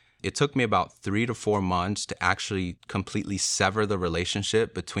 2019. It took me about 3 to 4 months to actually completely sever the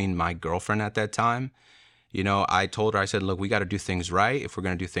relationship between my girlfriend at that time. I told her, I said, look, we got to do things right. If we're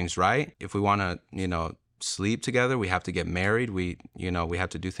going to do things right, if we want to, sleep together, we have to get married. We have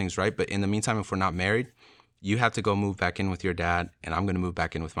to do things right. But in the meantime, if we're not married, you have to go move back in with your dad and I'm going to move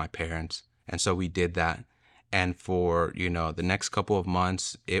back in with my parents. And so we did that. And for, the next couple of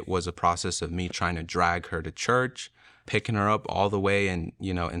months, it was a process of me trying to drag her to church, picking her up all the way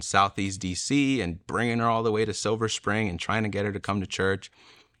in Southeast DC and bringing her all the way to Silver Spring and trying to get her to come to church.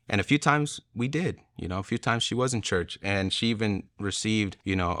 And a few times we did, a few times she was in church and she even received,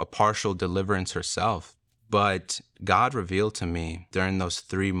 a partial deliverance herself. But God revealed to me during those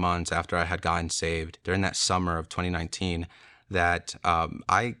 3 months after I had gotten saved, during that summer of 2019, that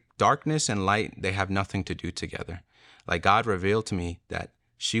darkness and light, they have nothing to do together. God revealed to me that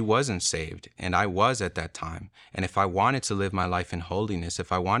she wasn't saved and I was at that time. And if I wanted to live my life in holiness,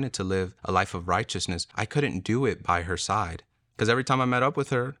 if I wanted to live a life of righteousness, I couldn't do it by her side. Because every time I met up with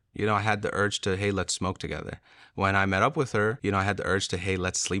her, I had the urge to, hey, let's smoke together. When I met up with her, I had the urge to, hey,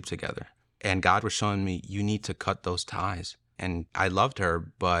 let's sleep together. And God was showing me, you need to cut those ties. And I loved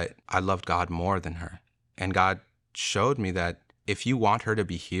her, but I loved God more than her. And God showed me that if you want her to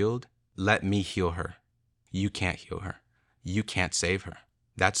be healed, let me heal her. You can't heal her. You can't save her.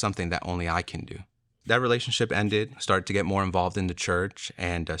 That's something that only I can do. That relationship ended, started to get more involved in the church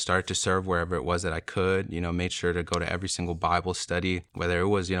and started to serve wherever it was that I could, made sure to go to every single Bible study, whether it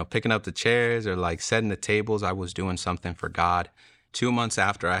was, picking up the chairs or setting the tables, I was doing something for God. 2 months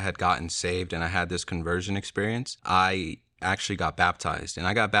after I had gotten saved and I had this conversion experience, I actually got baptized. And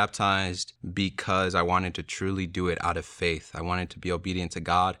I got baptized because I wanted to truly do it out of faith. I wanted to be obedient to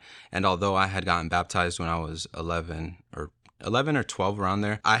God. And although I had gotten baptized when I was 11 or 12 around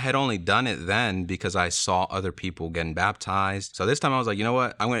there, I had only done it then because I saw other people getting baptized. So this time I was like, you know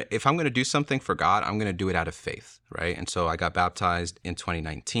what? If I'm going to do something for God, I'm going to do it out of faith, right? And so I got baptized in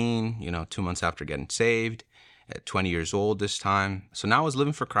 2019, 2 months after getting saved, at 20 years old this time. So now I was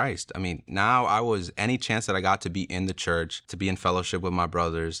living for Christ. Now I was, any chance that I got to be in the church, to be in fellowship with my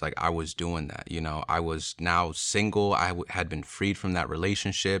brothers, I was doing that. I was now single. I had been freed from that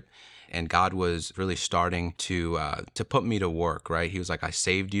relationship. And God was really starting to put me to work, right? He was like, I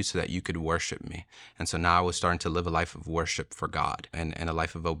saved you so that you could worship me. And so now I was starting to live a life of worship for God and a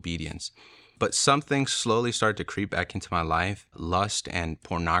life of obedience. But something slowly started to creep back into my life. Lust and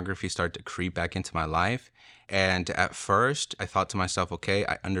pornography started to creep back into my life. And at first, I thought to myself, okay,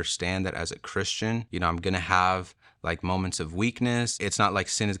 I understand that as a Christian, I'm going to have moments of weakness. It's not like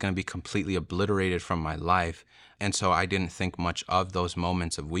sin is going to be completely obliterated from my life. And so I didn't think much of those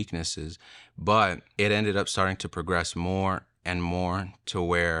moments of weaknesses, but it ended up starting to progress more and more to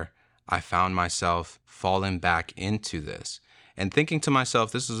where I found myself falling back into this. And thinking to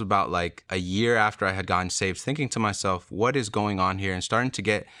myself, this was about like a year after I had gotten saved, thinking to myself, what is going on here? And starting to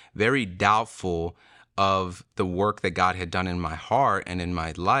get very doubtful of the work that God had done in my heart and in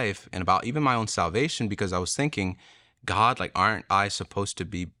my life and about even my own salvation, because I was thinking, God, like, aren't I supposed to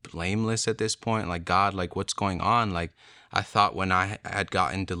be blameless at this point? Like, God, like, what's going on? Like, I thought when I had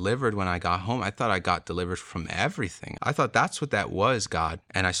gotten delivered, when I got home, I thought I got delivered from everything. I thought that's what that was, God.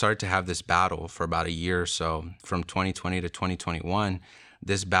 And I started to have this battle for about a year or so, from 2020 to 2021.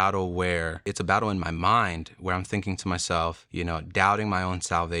 This battle where it's a battle in my mind where I'm thinking to myself, doubting my own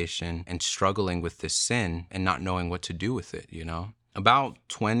salvation and struggling with this sin and not knowing what to do with it. About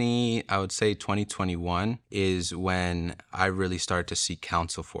 2021 is when I really started to seek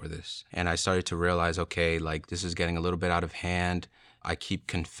counsel for this. And I started to realize, okay, like this is getting a little bit out of hand. I keep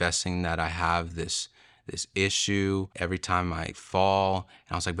confessing that I have this issue every time I fall.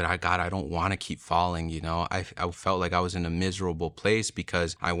 And I was like, but God, I don't want to keep falling. I felt like I was in a miserable place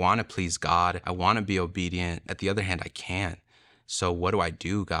because I want to please God. I want to be obedient. At the other hand, I can't. So what do I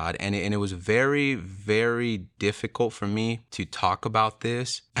do, God? And it was very, very difficult for me to talk about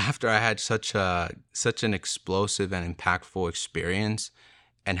this after I had such an explosive and impactful experience,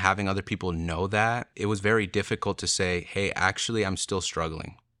 and having other people know that. It was very difficult to say, hey, actually, I'm still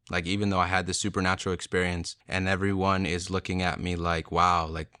struggling. Like, even though I had this supernatural experience and everyone is looking at me like, wow,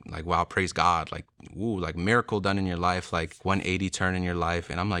 like, wow, praise God, like, ooh, like miracle done in your life, like 180 turn in your life.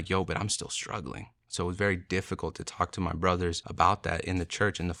 And I'm like, yo, but I'm still struggling. So it was very difficult to talk to my brothers about that in the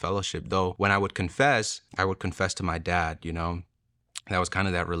church, in the fellowship. Though when I would confess to my dad, that was kind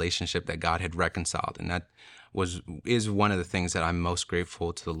of that relationship that God had reconciled. And that is one of the things that I'm most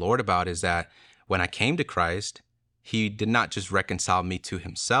grateful to the Lord about, is that when I came to Christ, he did not just reconcile me to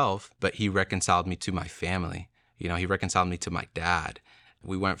himself, but he reconciled me to my family. He reconciled me to my dad.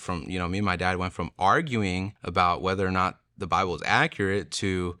 We went from, me and my dad went from arguing about whether or not the Bible is accurate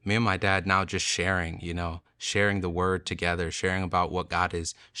to me and my dad now just sharing the word together, sharing about what God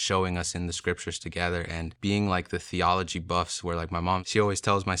is showing us in the scriptures together, and being like the theology buffs where, like, my mom, she always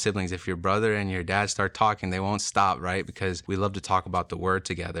tells my siblings, if your brother and your dad start talking, they won't stop, right? Because we love to talk about the word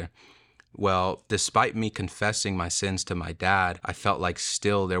together. Well, despite me confessing my sins to my dad, I felt like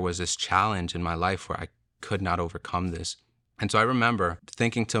still there was this challenge in my life where I could not overcome this. And so I remember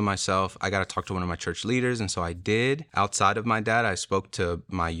thinking to myself, I got to talk to one of my church leaders. And so I did. Outside of my dad, I spoke to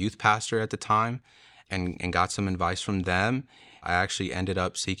my youth pastor at the time and got some advice from them. I actually ended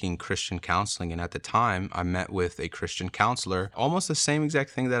up seeking Christian counseling. And at the time, I met with a Christian counselor, almost the same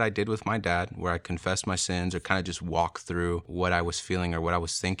exact thing that I did with my dad, where I confessed my sins or kind of just walked through what I was feeling or what I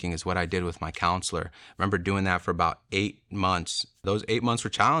was thinking, is what I did with my counselor. I remember doing that for about 8 months. Those 8 months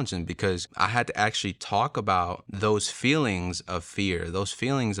were challenging because I had to actually talk about those feelings of fear, those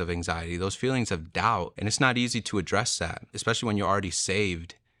feelings of anxiety, those feelings of doubt. And it's not easy to address that, especially when you're already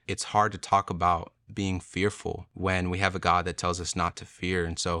saved. It's hard to talk about being fearful when we have a God that tells us not to fear.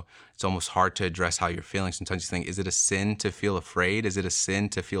 And so it's almost hard to address how you're feeling. Sometimes you think, is it a sin to feel afraid? Is it a sin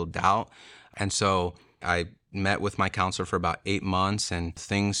to feel doubt? And so I met with my counselor for about 8 months, and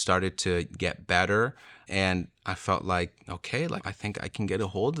things started to get better. And I felt like, okay, like I think I can get a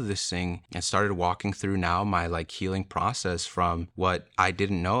hold of this thing, and started walking through now my healing process from what I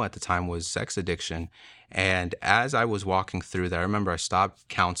didn't know at the time was sex addiction. And as I was walking through that, I remember I stopped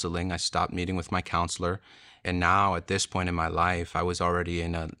counseling. I stopped meeting with my counselor. And now at this point in my life, I was already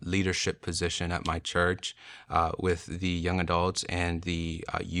in a leadership position at my church with the young adults and the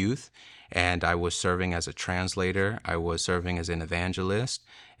youth. And I was serving as a translator. I was serving as an evangelist.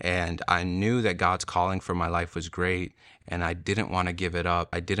 And I knew that God's calling for my life was great. And I didn't want to give it up.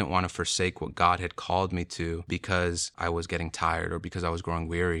 I didn't want to forsake what God had called me to because I was getting tired or because I was growing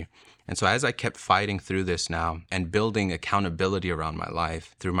weary. And so as I kept fighting through this now and building accountability around my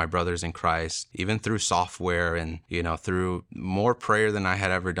life through my brothers in Christ, even through software and, through more prayer than I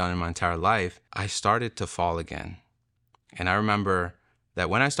had ever done in my entire life, I started to fall again. And I remember that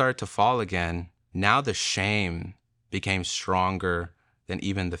when I started to fall again, now the shame became stronger than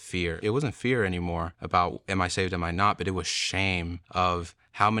even the fear. It wasn't fear anymore about am I saved, am I not, but it was shame of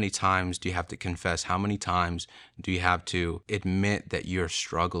how many times do you have to confess? How many times do you have to admit that you're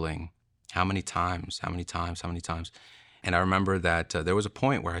struggling? How many times? How many times? How many times? And I remember that there was a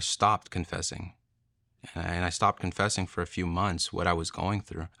point where I stopped confessing. And I stopped confessing for a few months what I was going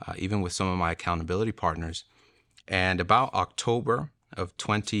through, even with some of my accountability partners. And about October of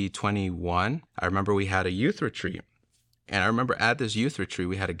 2021, I remember we had a youth retreat. And I remember at this youth retreat,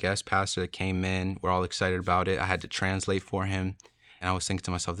 we had a guest pastor that came in. We're all excited about it. I had to translate for him. And I was thinking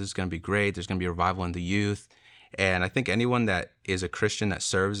to myself, this is going to be great. There's going to be a revival in the youth. And I think anyone that is a Christian that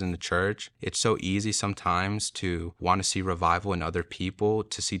serves in the church, it's so easy sometimes to want to see revival in other people,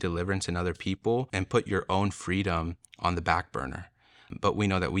 to see deliverance in other people, and put your own freedom on the back burner. But we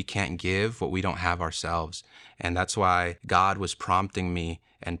know that we can't give what we don't have ourselves. And that's why God was prompting me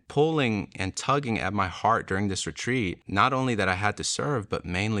and pulling and tugging at my heart during this retreat, not only that I had to serve, but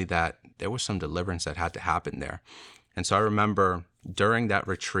mainly that there was some deliverance that had to happen there. And so I remember during that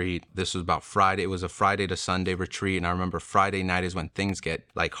retreat, this was about Friday. It was a Friday to Sunday retreat. And I remember Friday night is when things get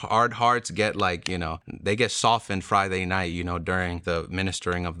like hard hearts get like, they get softened Friday night, during the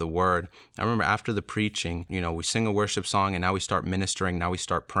ministering of the word. I remember after the preaching, we sing a worship song and now we start ministering. Now we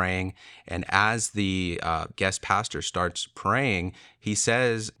start praying. And as the guest pastor starts praying, he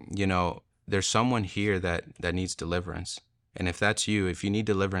says, there's someone here that needs deliverance. And if that's you, if you need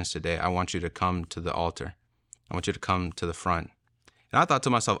deliverance today, I want you to come to the altar. I want you to come to the front. And I thought to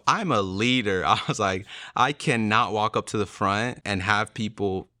myself, I'm a leader. I was like, I cannot walk up to the front and have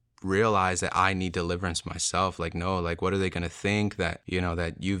people realize that I need deliverance myself. Like, no, like, what are they going to think that,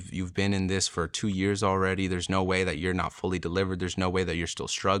 that you've been in this for 2 years already? There's no way that you're not fully delivered. There's no way that you're still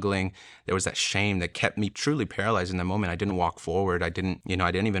struggling. There was that shame that kept me truly paralyzed in that moment. I didn't walk forward. I didn't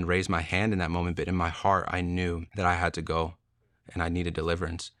even raise my hand in that moment. But in my heart, I knew that I had to go and I needed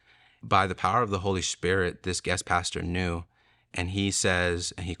deliverance. By the power of the Holy Spirit, this guest pastor knew. And he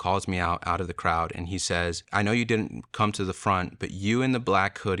says, and he calls me out of the crowd, and he says, I know you didn't come to the front, but you in the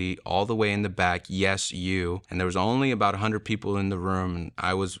black hoodie, all the way in the back, yes, you. And there was only about 100 people in the room, and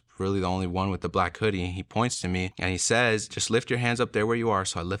I was really the only one with the black hoodie. And he points to me, and he says, just lift your hands up there where you are.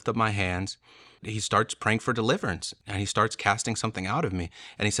 So I lift up my hands. He starts praying for deliverance, and he starts casting something out of me.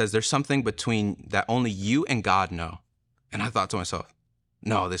 And he says, there's something between that only you and God know. And I thought to myself,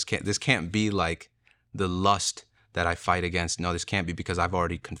 no, this can't be like the lust that I fight against. No, this can't be, because I've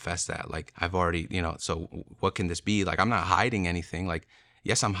already confessed that. Like, I've already, so what can this be? Like, I'm not hiding anything. Like,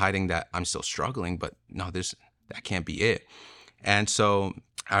 yes, I'm hiding that I'm still struggling, but no, that can't be it. And so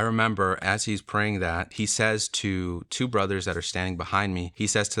I remember as he's praying that, he says to two brothers that are standing behind me, he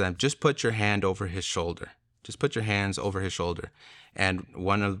says to them, just put your hand over his shoulder. Just put your hands over his shoulder. And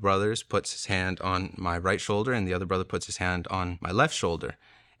one of the brothers puts his hand on my right shoulder, and the other brother puts his hand on my left shoulder.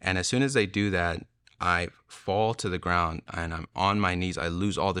 And as soon as they do that, I fall to the ground and I'm on my knees. I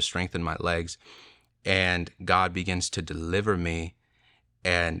lose all the strength in my legs, and God begins to deliver me.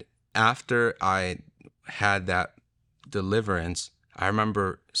 And after I had that deliverance, I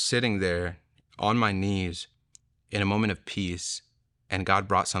remember sitting there on my knees in a moment of peace, and God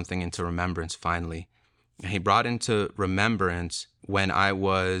brought something into remembrance finally. And he brought into remembrance when I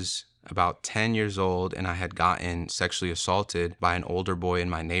was about 10 years old and I had gotten sexually assaulted by an older boy in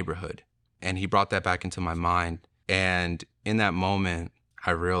my neighborhood. And he brought that back into my mind. And in that moment,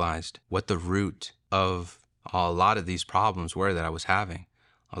 I realized what the root of a lot of these problems were that I was having.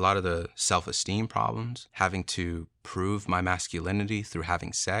 A lot of the self-esteem problems, having to prove my masculinity through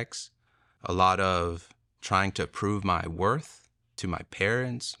having sex, a lot of trying to prove my worth to my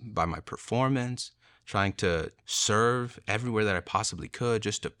parents by my performance, trying to serve everywhere that I possibly could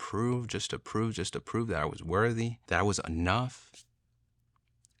just to prove that I was worthy, that I was enough.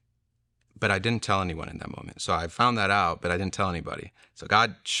 But I didn't tell anyone in that moment. So I found that out, but I didn't tell anybody. So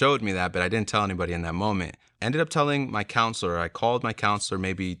God showed me that, but I didn't tell anybody in that moment. Ended up telling my counselor. I called my counselor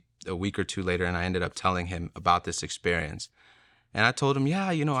maybe a week or two later, and I ended up telling him about this experience. And I told him, yeah,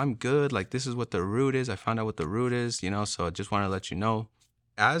 I'm good. Like, this is what the root is. I found out what the root is, so I just want to let you know.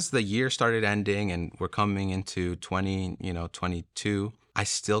 As the year started ending and we're coming into 2022, I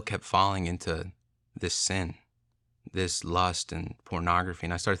still kept falling into this sin, this lust and pornography.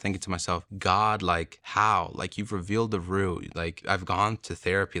 And I started thinking to myself, God, like, how? Like, you've revealed the root. Like, I've gone to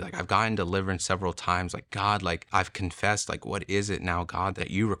therapy. Like, I've gotten deliverance several times. Like, God, like, I've confessed. Like, what is it now, God,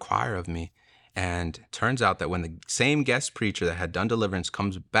 that you require of me? And turns out that when the same guest preacher that had done deliverance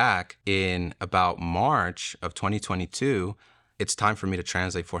comes back in about March of 2022, it's time for me to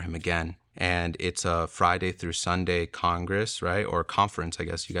translate for him again. And it's a Friday through Sunday congress, right? Or conference, I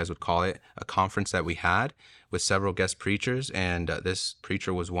guess you guys would call it. A conference that we had with several guest preachers, and this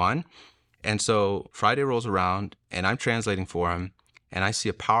preacher was one. And so Friday rolls around, and I'm translating for him, and I see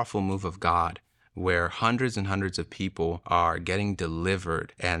a powerful move of God where hundreds and hundreds of people are getting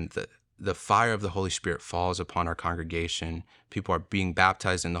delivered, and the fire of the Holy Spirit falls upon our congregation. People are being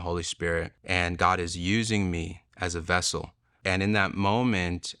baptized in the Holy Spirit, and God is using me as a vessel. And in that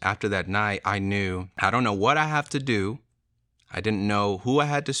moment, after that night, I knew, I don't know what I have to do. I didn't know who I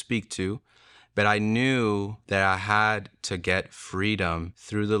had to speak to, but I knew that I had to get freedom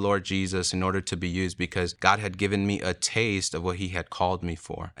through the Lord Jesus in order to be used, because God had given me a taste of what he had called me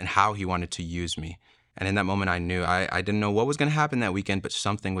for and how he wanted to use me. And in that moment, I knew I didn't know what was going to happen that weekend, but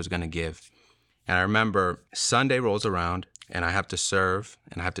something was going to give. And I remember Sunday rolls around and I have to serve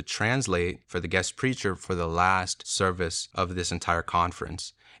and I have to translate for the guest preacher for the last service of this entire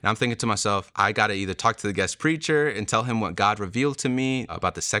conference. And I'm thinking to myself, I got to either talk to the guest preacher and tell him what God revealed to me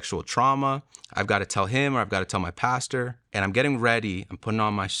about the sexual trauma. I've got to tell him, or I've got to tell my pastor. And I'm getting ready. I'm putting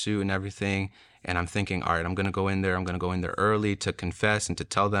on my suit and everything. And I'm thinking, all right, I'm going to go in there. I'm going to go in there early to confess and to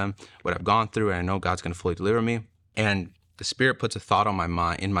tell them what I've gone through. And I know God's going to fully deliver me. And the Spirit puts a thought on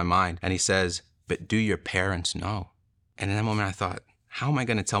in my mind. And he says, but do your parents know? And in that moment, I thought, how am I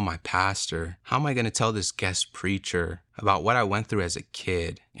going to tell my pastor? How am I going to tell this guest preacher about what I went through as a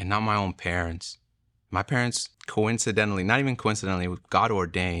kid and not my own parents? My parents, coincidentally, not even coincidentally, God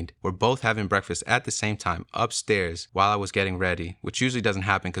ordained, were both having breakfast at the same time upstairs while I was getting ready, which usually doesn't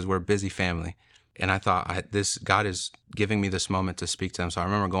happen because we're a busy family. And I thought, God is giving me this moment to speak to them. So I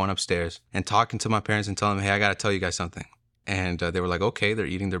remember going upstairs and talking to my parents and telling them, hey, I got to tell you guys something. And they were like, okay, they're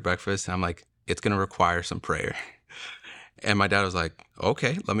eating their breakfast. And I'm like, it's going to require some prayer. And my dad was like,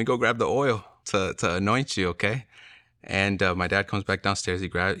 okay, let me go grab the oil to anoint you, okay? And my dad comes back downstairs,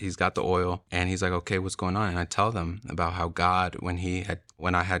 he's got the oil, and he's like, okay, what's going on? And I tell them about how God,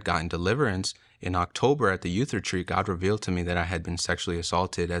 when I had gotten deliverance in October at the youth retreat, God revealed to me that I had been sexually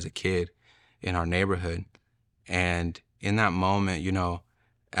assaulted as a kid in our neighborhood. And in that moment,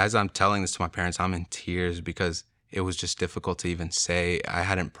 as I'm telling this to my parents, I'm in tears because it was just difficult to even say. I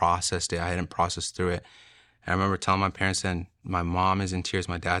hadn't processed it. I hadn't processed through it. And I remember telling my parents, and my mom is in tears,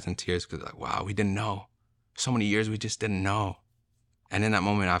 my dad's in tears, because like, wow, we didn't know. So many years we just didn't know. And in that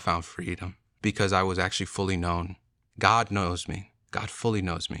moment, I found freedom because I was actually fully known. God knows me. God fully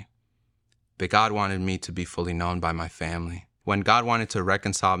knows me. But God wanted me to be fully known by my family. When God wanted to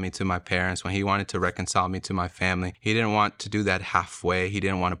reconcile me to my parents, when he wanted to reconcile me to my family, he didn't want to do that halfway. He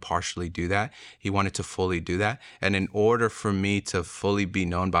didn't want to partially do that. He wanted to fully do that. And in order for me to fully be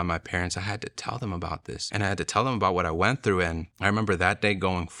known by my parents, I had to tell them about this. And I had to tell them about what I went through. And I remember that day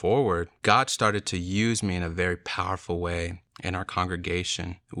going forward, God started to use me in a very powerful way in our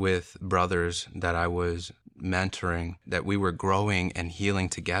congregation with brothers that I was mentoring, that we were growing and healing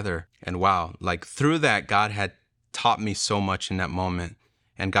together. And wow, like through that, God had taught me so much in that moment.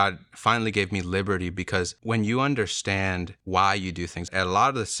 And God finally gave me liberty because when you understand why you do things, a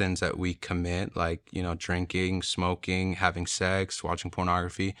lot of the sins that we commit, like, drinking, smoking, having sex, watching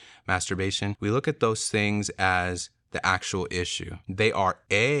pornography, masturbation, we look at those things as the actual issue. They are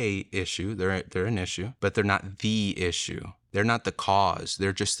a issue, they're an issue, but they're not the issue. They're not the cause,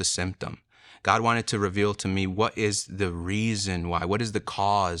 they're just the symptom. God wanted to reveal to me what is the reason why, what is the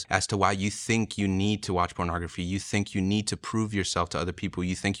cause as to why you think you need to watch pornography. You think you need to prove yourself to other people.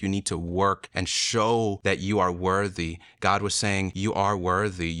 You think you need to work and show that you are worthy. God was saying, you are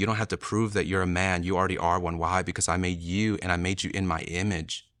worthy. You don't have to prove that you're a man. You already are one. Why? Because I made you and I made you in my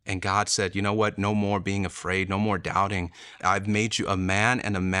image. And God said, you know what? No more being afraid, no more doubting. I've made you a man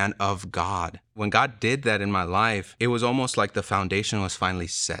and a man of God. When God did that in my life, it was almost like the foundation was finally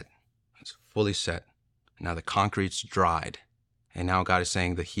set. Fully set. Now the concrete's dried. And now God is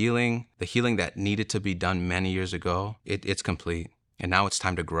saying the healing that needed to be done many years ago, it's complete. And now it's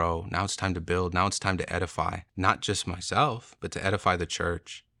time to grow. Now it's time to build. Now it's time to edify, not just myself, but to edify the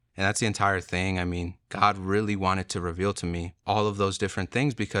church. And that's the entire thing. I mean, God really wanted to reveal to me all of those different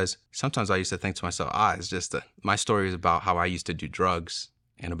things because sometimes I used to think to myself, it's just my story is about how I used to do drugs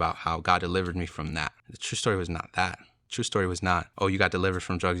and about how God delivered me from that. The true story was not that. True story was not, oh, you got delivered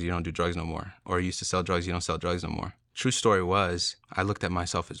from drugs, you don't do drugs no more. Or you used to sell drugs, you don't sell drugs no more. True story was, I looked at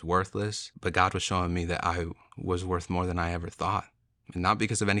myself as worthless, but God was showing me that I was worth more than I ever thought. And not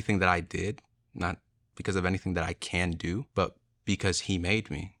because of anything that I did, not because of anything that I can do, but because he made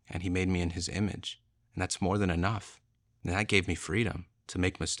me, and he made me in his image. And that's more than enough. And that gave me freedom to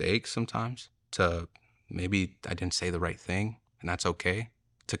make mistakes sometimes, to maybe I didn't say the right thing, and that's okay,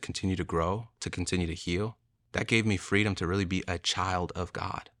 to continue to grow, to continue to heal. That gave me freedom to really be a child of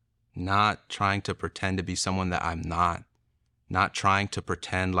God, not trying to pretend to be someone that I'm not trying to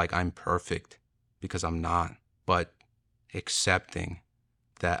pretend like I'm perfect because I'm not, but accepting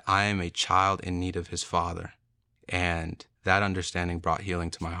that I am a child in need of his Father. And that understanding brought healing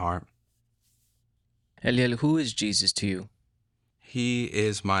to my heart. Eliel, who is Jesus to you? He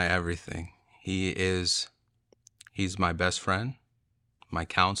is my everything. He's my best friend, my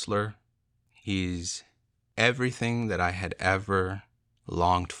counselor. He's everything that I had ever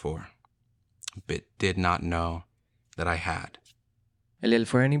longed for, but did not know that I had. Eliel,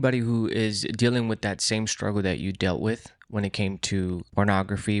 for anybody who is dealing with that same struggle that you dealt with when it came to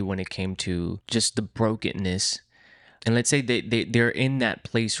pornography, when it came to just the brokenness And let's say they're in that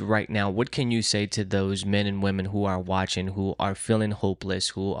place right now. What can you say to those men and women who are watching, who are feeling hopeless,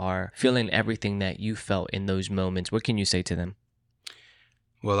 who are feeling everything that you felt in those moments? What can you say to them?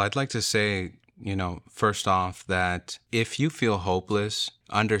 Well, I'd like to say, first off, that if you feel hopeless,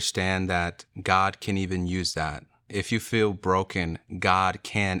 understand that God can even use that. If you feel broken, God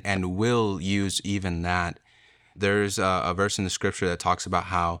can and will use even that. There's a verse in the scripture that talks about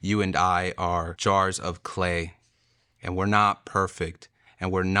how you and I are jars of clay, and we're not perfect,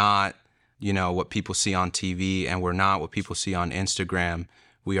 and we're not, what people see on TV, and we're not what people see on Instagram.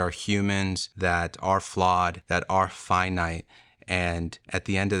 We are humans that are flawed, that are finite. And at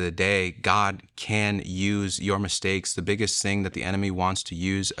the end of the day, God can use your mistakes. The biggest thing that the enemy wants to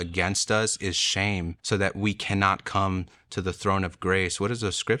use against us is shame, so that we cannot come to the throne of grace. What does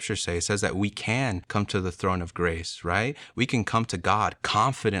the scripture say? It says that we can come to the throne of grace, right? We can come to God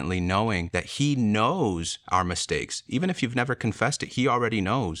confidently knowing that he knows our mistakes. Even if you've never confessed it, he already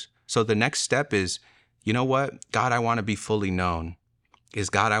knows. So the next step is, you know what? God, I want to be fully known. Is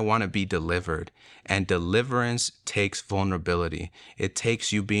God, I want to be delivered. And deliverance takes vulnerability. It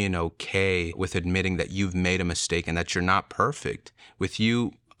takes you being okay with admitting that you've made a mistake and that you're not perfect, with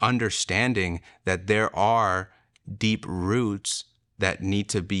you understanding that there are deep roots that need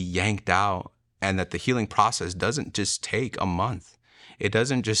to be yanked out, and that the healing process doesn't just take a month. It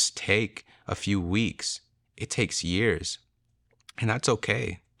doesn't just take a few weeks. It takes years. And that's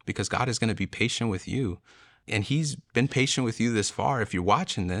okay, because God is going to be patient with you. And he's been patient with you this far. If you're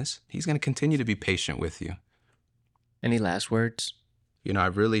watching this, he's going to continue to be patient with you. Any last words? I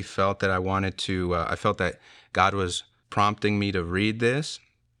really felt that I felt that God was prompting me to read this.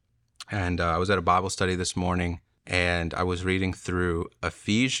 And I was at a Bible study this morning, and I was reading through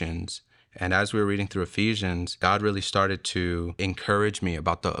Ephesians. And as we were reading through Ephesians, God really started to encourage me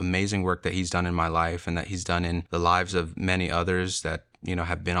about the amazing work that he's done in my life, and that he's done in the lives of many others that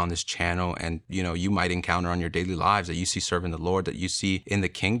have been on this channel, and, you might encounter on your daily lives, that you see serving the Lord, that you see in the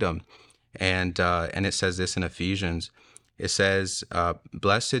kingdom. And it says this in Ephesians. It says,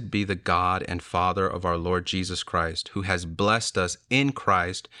 blessed be the God and Father of our Lord Jesus Christ, who has blessed us in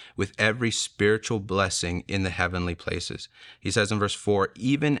Christ with every spiritual blessing in the heavenly places. He says in verse 4,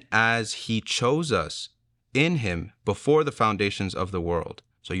 even as he chose us in him before the foundations of the world.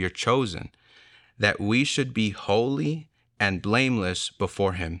 So you're chosen, that we should be holy and blameless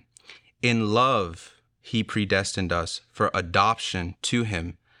before him. In love, he predestined us for adoption to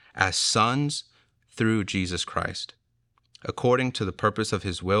him as sons through Jesus Christ, according to the purpose of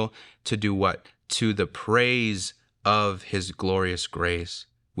his will, to do what? To the praise of his glorious grace,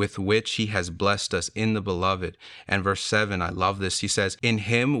 with which he has blessed us in the beloved. And verse 7, I love this. He says, in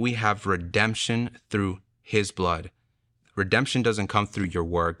him we have redemption through his blood. Redemption doesn't come through your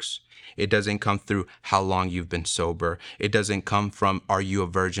works. It doesn't come through how long you've been sober. It doesn't come from, are you a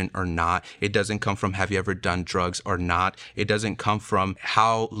virgin or not? It doesn't come from, have you ever done drugs or not? It doesn't come from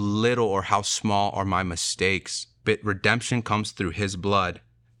how little or how small are my mistakes. But redemption comes through his blood,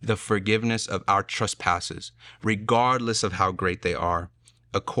 the forgiveness of our trespasses, regardless of how great they are,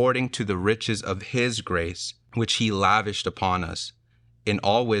 according to the riches of his grace, which he lavished upon us in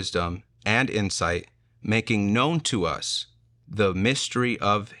all wisdom and insight, making known to us the mystery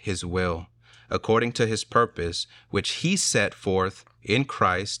of his will, according to his purpose, which he set forth in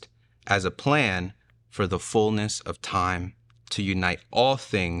Christ as a plan for the fullness of time, to unite all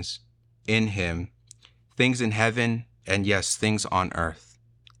things in him, things in heaven, and yes, things on earth,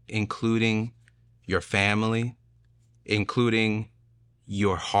 including your family, including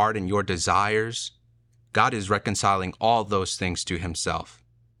your heart and your desires. God is reconciling all those things to himself.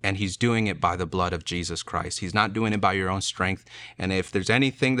 And he's doing it by the blood of Jesus Christ. He's not doing it by your own strength. And if there's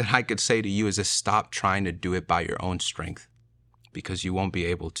anything that I could say to you is to stop trying to do it by your own strength, because you won't be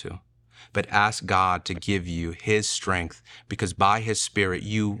able to. But ask God to give you his strength, because by his Spirit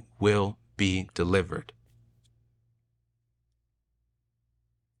you will be delivered.